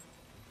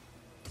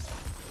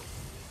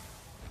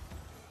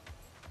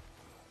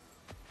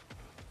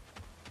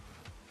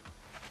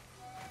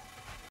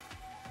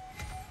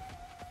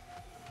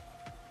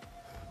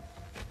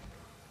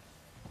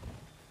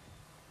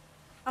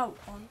 Oh,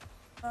 on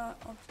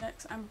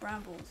objects and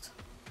brambles.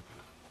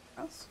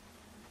 What else?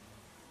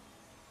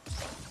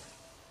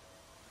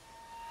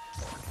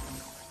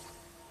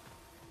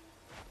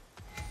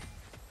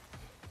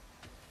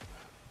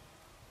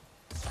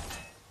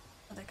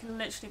 Oh, they can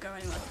literally go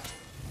anywhere.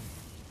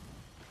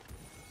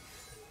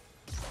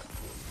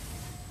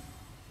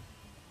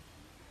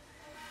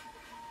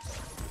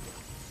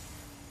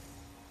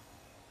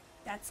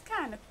 That's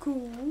kind of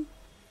cool.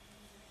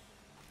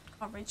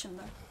 Can't reach him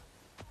though.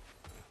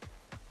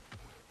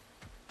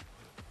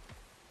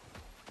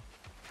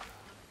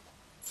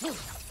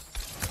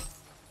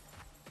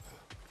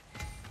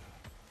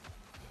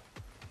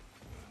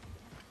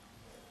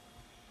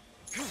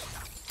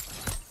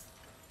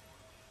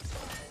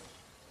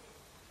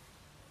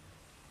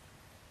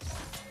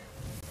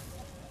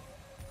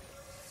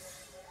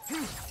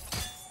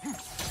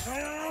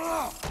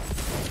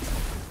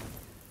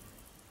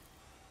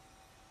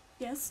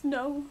 Yes,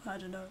 no, I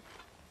don't know.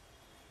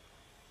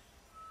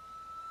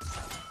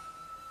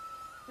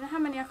 You know how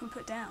many I can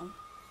put down?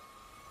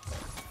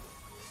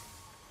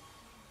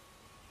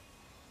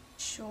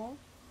 Sure.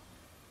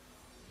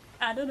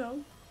 I don't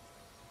know.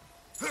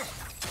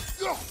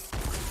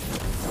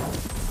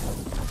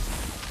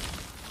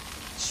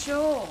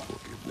 Sure.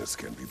 Forgiveness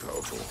can be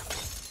powerful,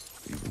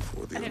 even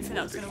for the I didn't think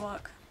that was unworthy. gonna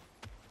work.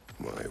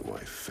 My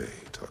wife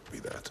Faye taught me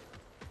that.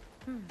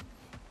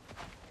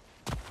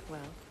 Well,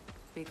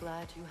 be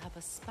glad you have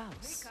a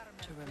spouse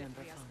to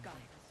remember fondly.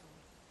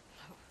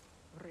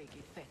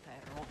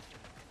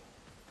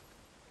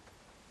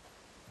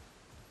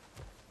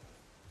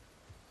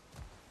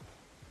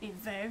 Be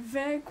very,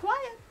 very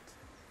quiet.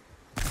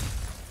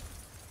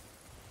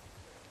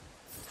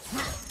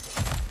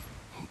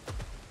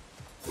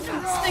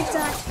 Sneak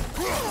attack.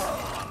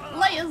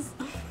 Layers.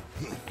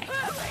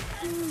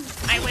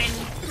 I win.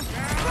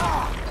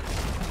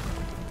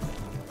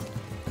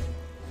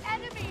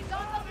 Enemies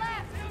on the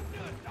left!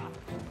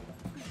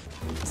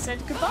 Said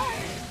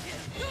goodbye.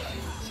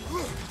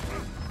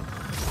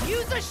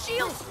 Use a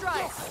shield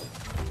strike!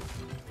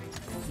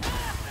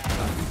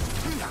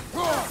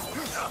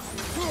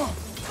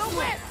 The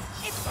whip!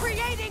 It's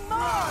creating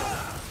more!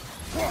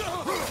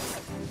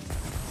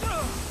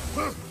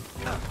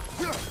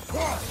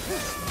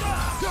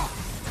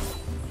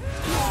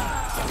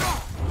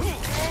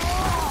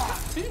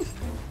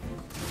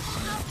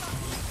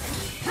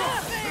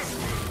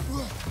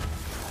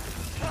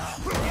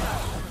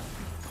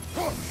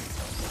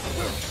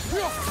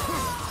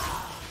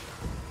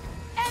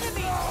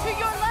 Enemy to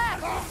your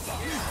left!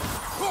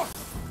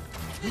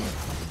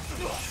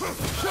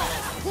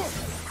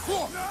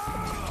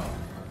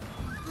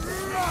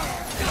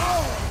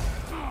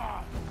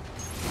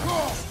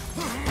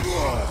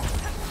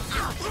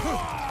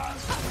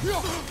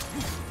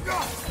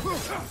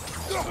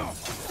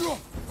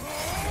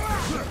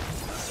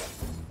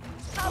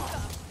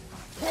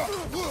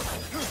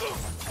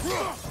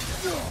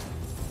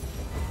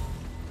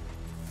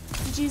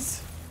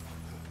 Jeez.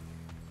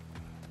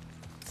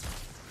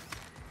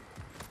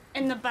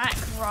 In the back,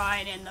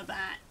 right in the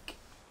back.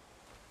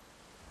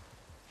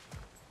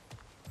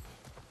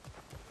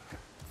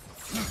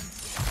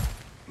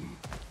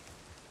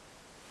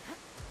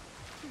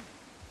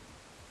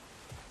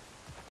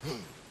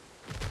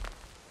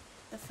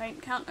 The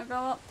faint counter go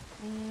up?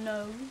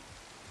 No.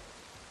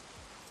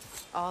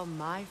 All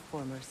my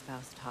former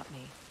spouse taught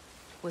me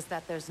was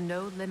that there's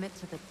no limit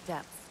to the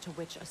depths to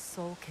which a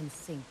soul can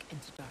sink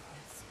into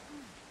darkness.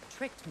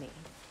 Tricked me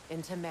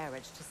into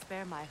marriage to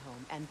spare my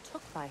home and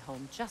took my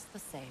home just the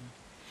same.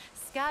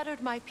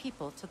 Scattered my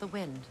people to the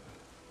wind.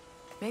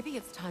 Maybe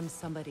it's time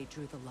somebody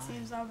drew the line.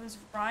 Seems I was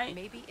right.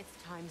 Maybe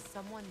it's time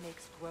someone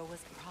makes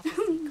Groa's prophecy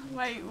come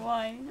Wait, true.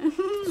 why?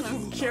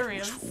 I'm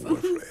curious. For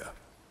Freya.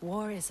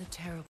 War is a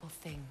terrible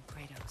thing,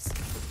 Kratos.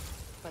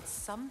 But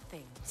some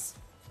things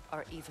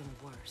are even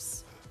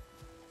worse.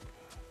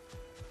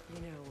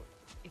 You know,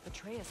 if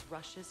Atreus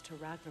rushes to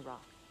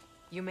Ragnarok,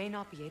 you may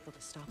not be able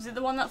to stop Is him. it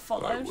the one that I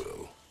followed?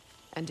 will.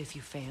 And if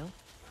you fail?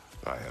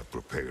 I have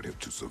prepared him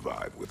to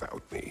survive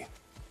without me,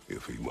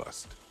 if he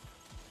must.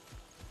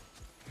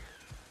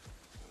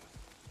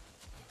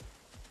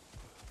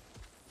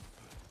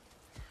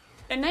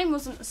 The name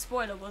wasn't a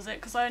spoiler, was it?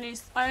 Because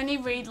I only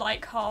read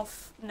like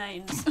half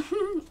names.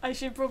 I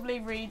should probably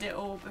read it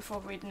all before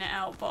reading it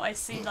out, but I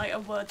see like a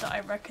word that I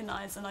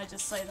recognise and I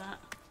just say that.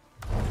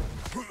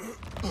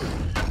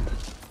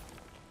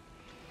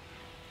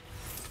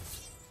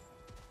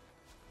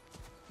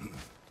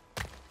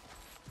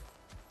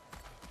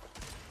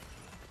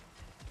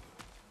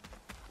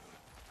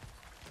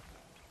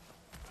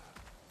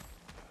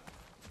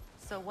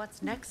 So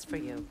what's next for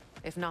you,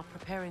 if not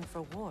preparing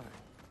for war?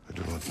 I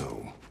do not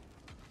know,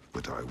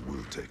 but I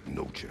will take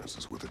no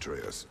chances with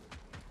Atreus.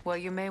 Well,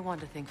 you may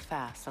want to think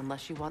fast,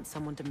 unless you want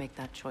someone to make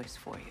that choice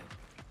for you.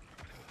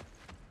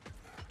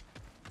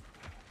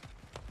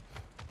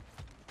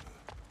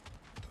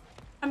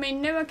 I mean,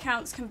 new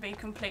accounts can be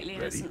completely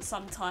innocent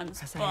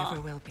sometimes, As but I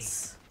ever will be.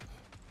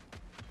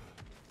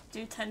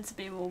 do tend to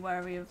be more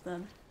wary of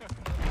them.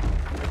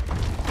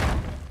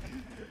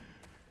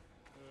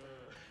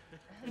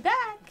 You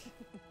back?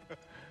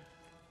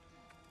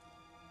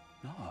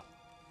 No.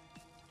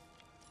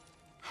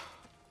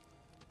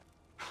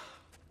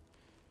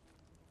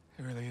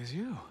 It really is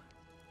you.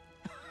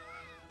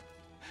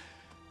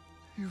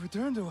 You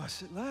returned to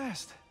us at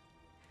last.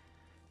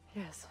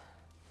 Yes.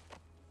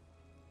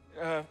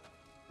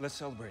 Let's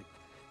celebrate.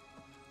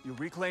 You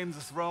reclaim the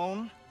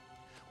throne.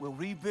 We'll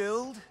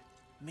rebuild.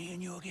 Me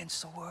and you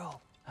against the world.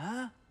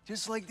 Huh?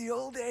 Just like the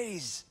old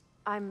days.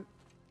 I'm...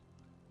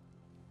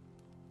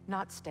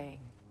 not staying.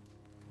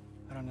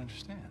 I don't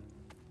understand.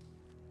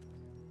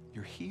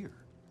 You're here.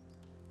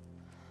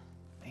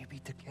 Maybe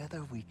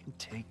together we can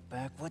take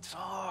back what's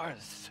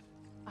ours.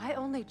 I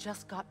only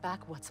just got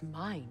back what's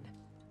mine.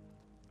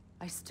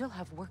 I still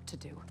have work to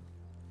do.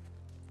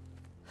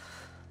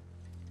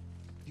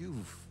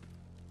 You've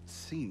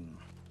seen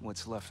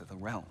what's left of the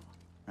realm,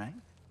 right?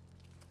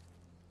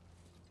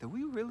 Do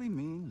we really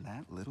mean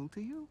that little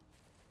to you?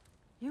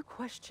 You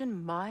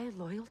question my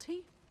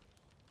loyalty?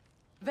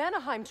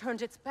 Vanaheim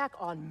turned its back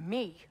on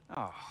me.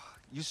 Oh,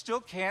 you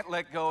still can't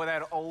let go of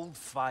that old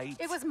fight.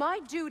 It was my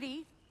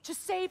duty to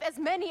save as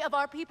many of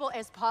our people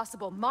as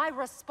possible. My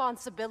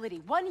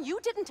responsibility. One you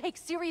didn't take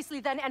seriously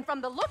then, and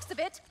from the looks of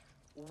it,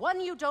 one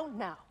you don't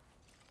now.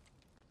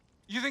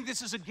 You think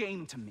this is a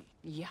game to me?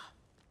 Yeah.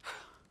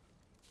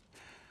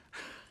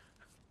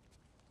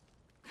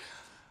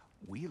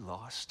 We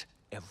lost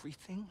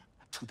everything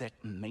to that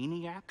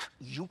maniac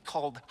you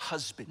called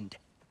husband.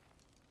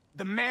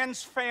 The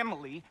man's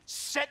family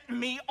set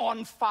me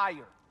on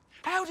fire.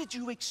 How did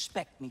you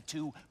expect me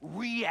to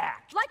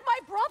react? Like my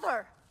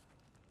brother!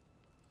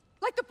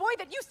 Like the boy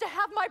that used to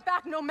have my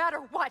back no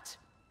matter what!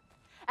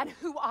 And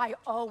who I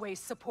always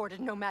supported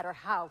no matter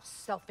how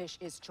selfish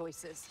his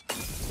choices.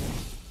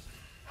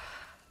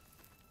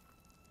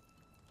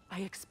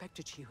 I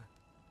expected you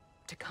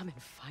to come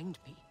and find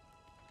me.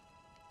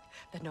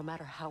 That no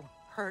matter how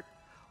hurt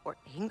or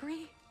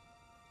angry,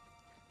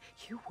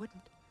 you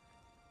wouldn't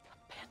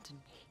abandon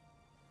me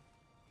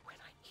when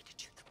I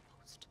needed you the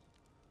most.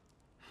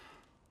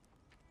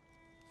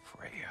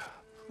 Freya,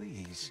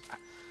 please.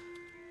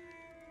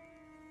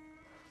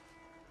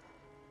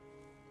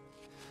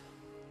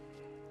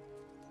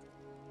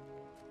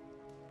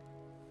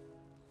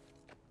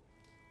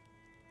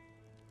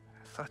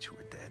 I thought you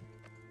were dead.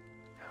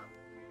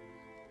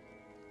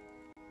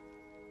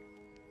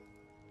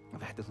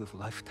 I've had to live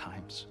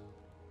lifetimes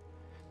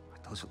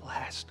with those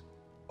last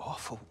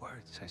awful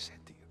words I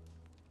said to you.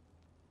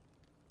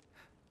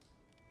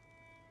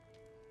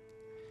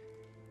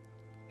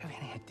 Have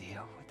any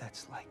idea what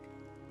that's like?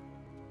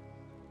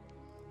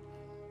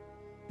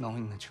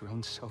 Knowing that your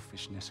own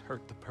selfishness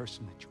hurt the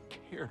person that you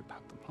cared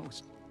about the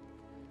most.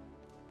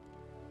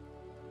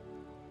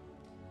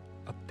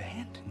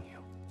 Abandon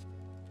you.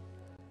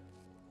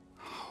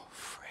 Oh,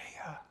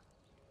 Freya.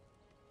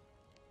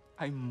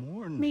 I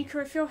mourn you. Mika,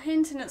 if you're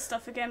hinting at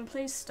stuff again,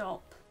 please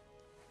stop.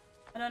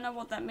 I don't know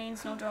what that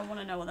means, nor do I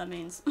want to know what that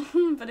means.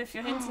 But if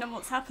you're hinting at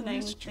what's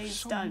happening, please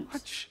so don't.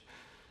 Much.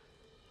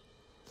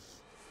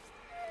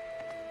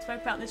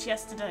 Spoke about this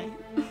yesterday.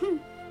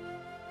 And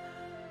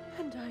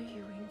are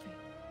you, Ingvi?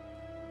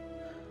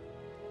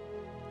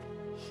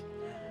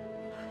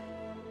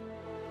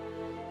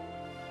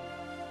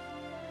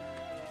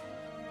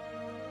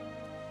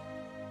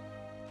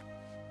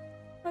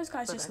 Those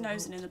guys But just I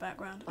nosing won't in the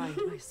background. Bind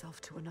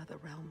myself to another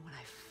realm when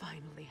I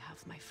finally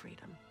have my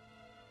freedom.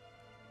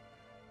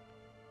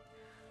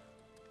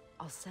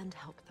 I'll send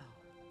help, though.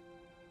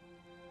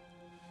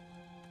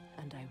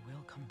 And I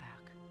will come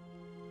back.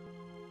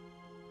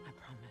 I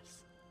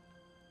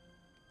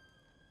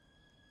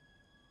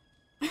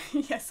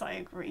promise. Yes, I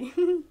agree.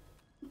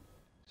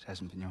 This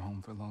hasn't been your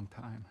home for a long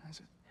time, has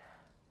it?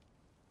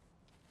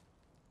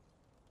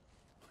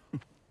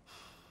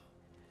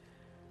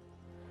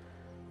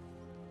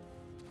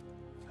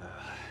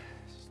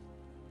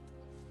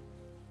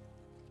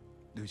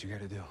 Do what you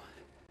gotta do.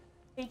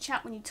 Hey,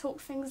 chat, when you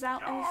talk things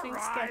out, everything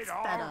gets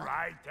all better.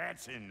 right,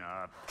 that's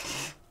enough.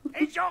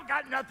 Ain't y'all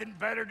got nothing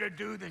better to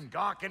do than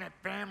gawking at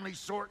family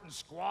sorting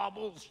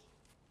squabbles?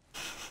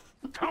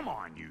 Come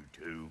on, you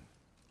two.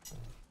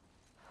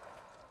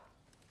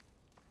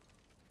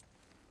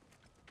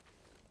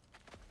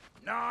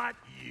 Not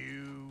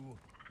you.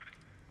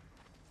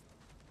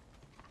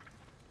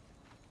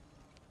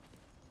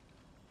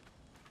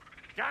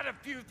 Got a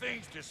few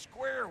things to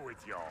square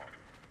with y'all.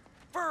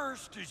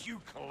 First is you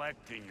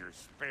collecting your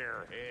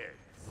spare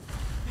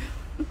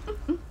heads.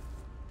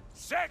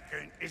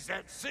 Second is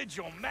that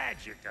sigil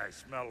magic I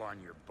smell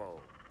on your bow.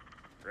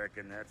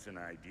 Reckon that's an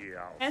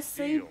idea I'll SC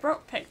steal.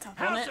 Brock picked up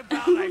on How's it.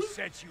 about I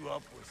set you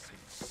up with some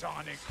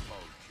sonic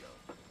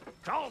mojo?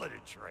 Call it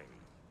a trade.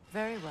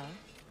 Very well.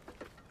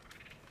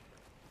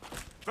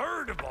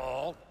 Third of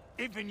all,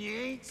 if you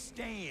ain't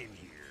staying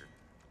here,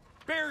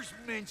 bears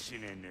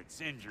mentioning that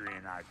Sindri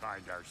and I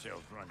find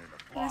ourselves running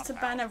a flop That's a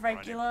banner house running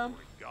regular.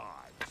 for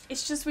gods.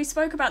 It's just we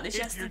spoke about this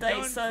If yesterday,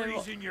 you're done so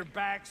freezing your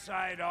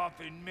backside off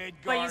in Midgard,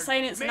 but you're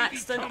saying it's an maybe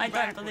accident. come I don't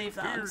back believe with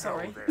that. I'm Beardo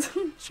sorry. there.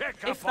 Check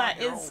If up on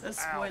that your is old a pal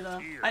spoiler,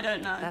 here. I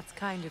don't know. That's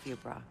kind of you,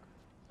 Brock.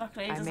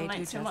 Luckily, it I doesn't may do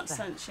make too just much that.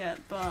 sense yet,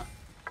 but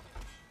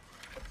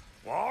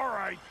Well, all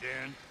right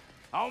then.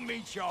 I'll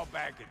meet y'all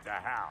back at the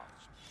house.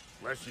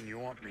 Unless you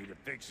want me to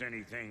fix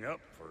anything up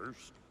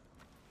first.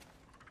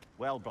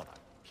 Well, brother,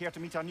 care to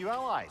meet our new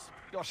allies?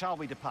 Or shall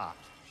we depart?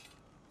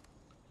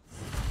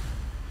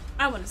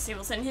 I want to see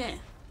what's in here.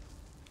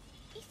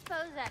 You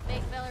suppose that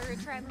big fella we're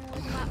traveling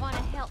with might want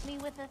to help me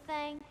with a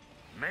thing?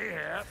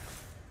 Mayhap.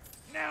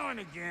 Now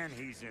and again,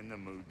 he's in the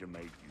mood to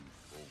make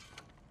useful.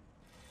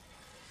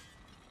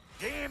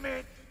 Damn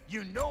it!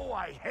 You know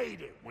I hate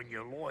it when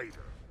you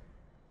loiter.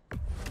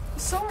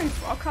 Sorry,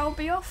 Brock, I'll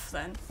be off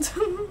then.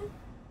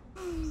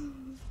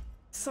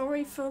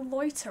 Sorry for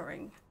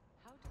loitering.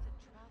 How did the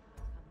traveler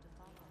come to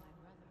follow my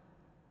brother?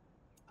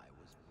 I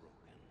was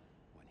broken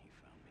when he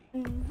found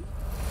me.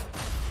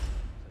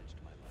 Pledged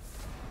my life.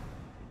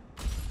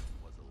 It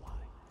was a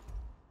lie.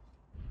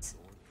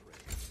 Lord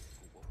Frey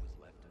put what was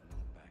left of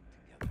me back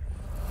together.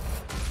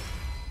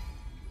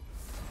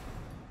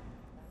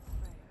 That's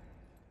Freyr,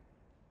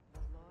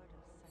 the Lord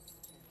of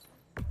Second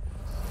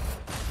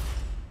Chances.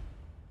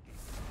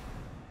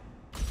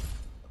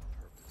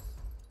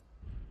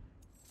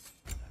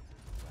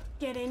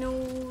 Getting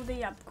all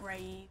the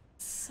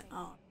upgrades.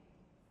 Oh,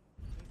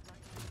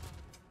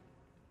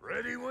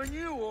 Ready when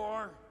you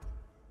are.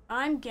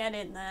 I'm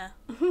getting there.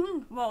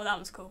 Whoa, that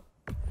was cool.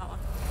 That one.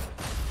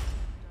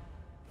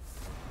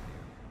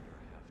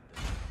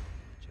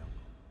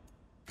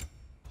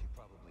 She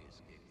probably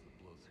escaped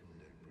the blows from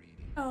their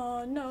breeding.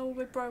 Oh no,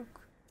 we're broke.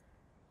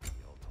 We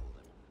all told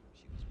him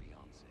she was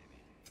beyond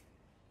saving.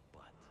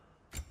 But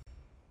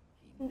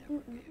he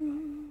never gave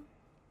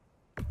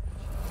up.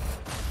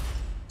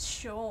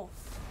 Sure.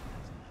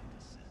 Doesn't have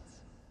the sense.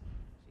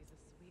 She's a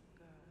sweet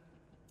girl.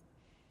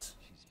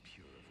 She's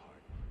pure of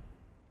heart.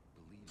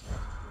 Believes in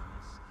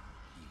goodness,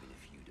 even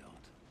if you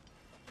don't.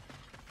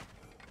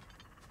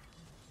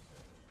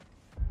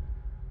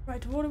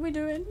 Right, what are we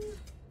doing?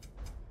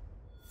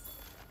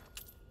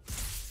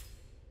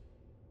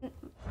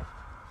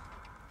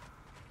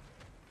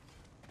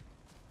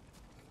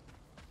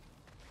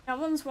 That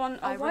one's one.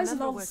 Oh, I why is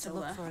remember Lol where to still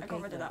look there? for a I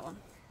got rid gate of that door.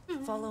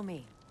 one. Follow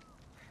me.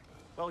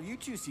 Well, you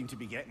two seem to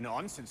be getting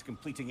on since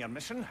completing your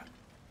mission.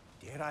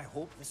 Dare I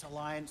hope this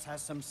alliance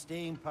has some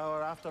staying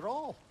power after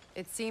all?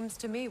 It seems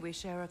to me we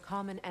share a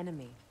common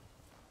enemy.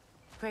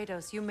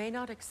 Kratos, you may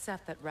not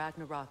accept that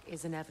Ragnarok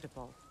is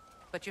inevitable,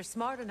 but you're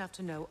smart enough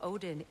to know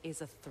Odin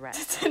is a threat.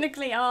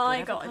 Technically, I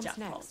Whatever got a comes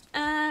jackpot. next,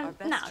 our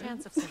best No.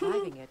 chance of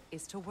surviving it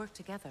is to work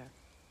together.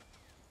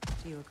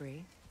 Do you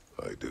agree?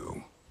 I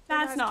do.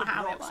 That's As not to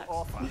how it Brock's works.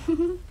 offer,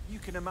 you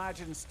can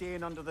imagine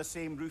staying under the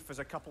same roof as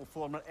a couple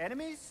former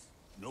enemies?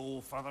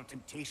 No further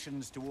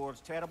temptations towards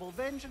terrible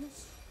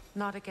vengeance?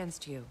 Not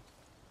against you.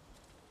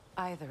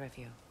 Either of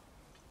you.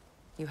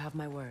 You have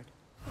my word.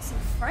 Some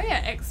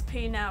Freya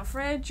XP now.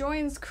 Freya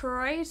joins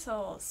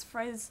Kratos.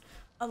 Freya's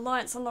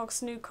alliance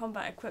unlocks new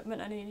combat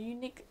equipment and a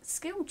unique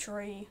skill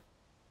tree.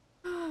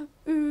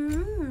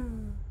 Ooh.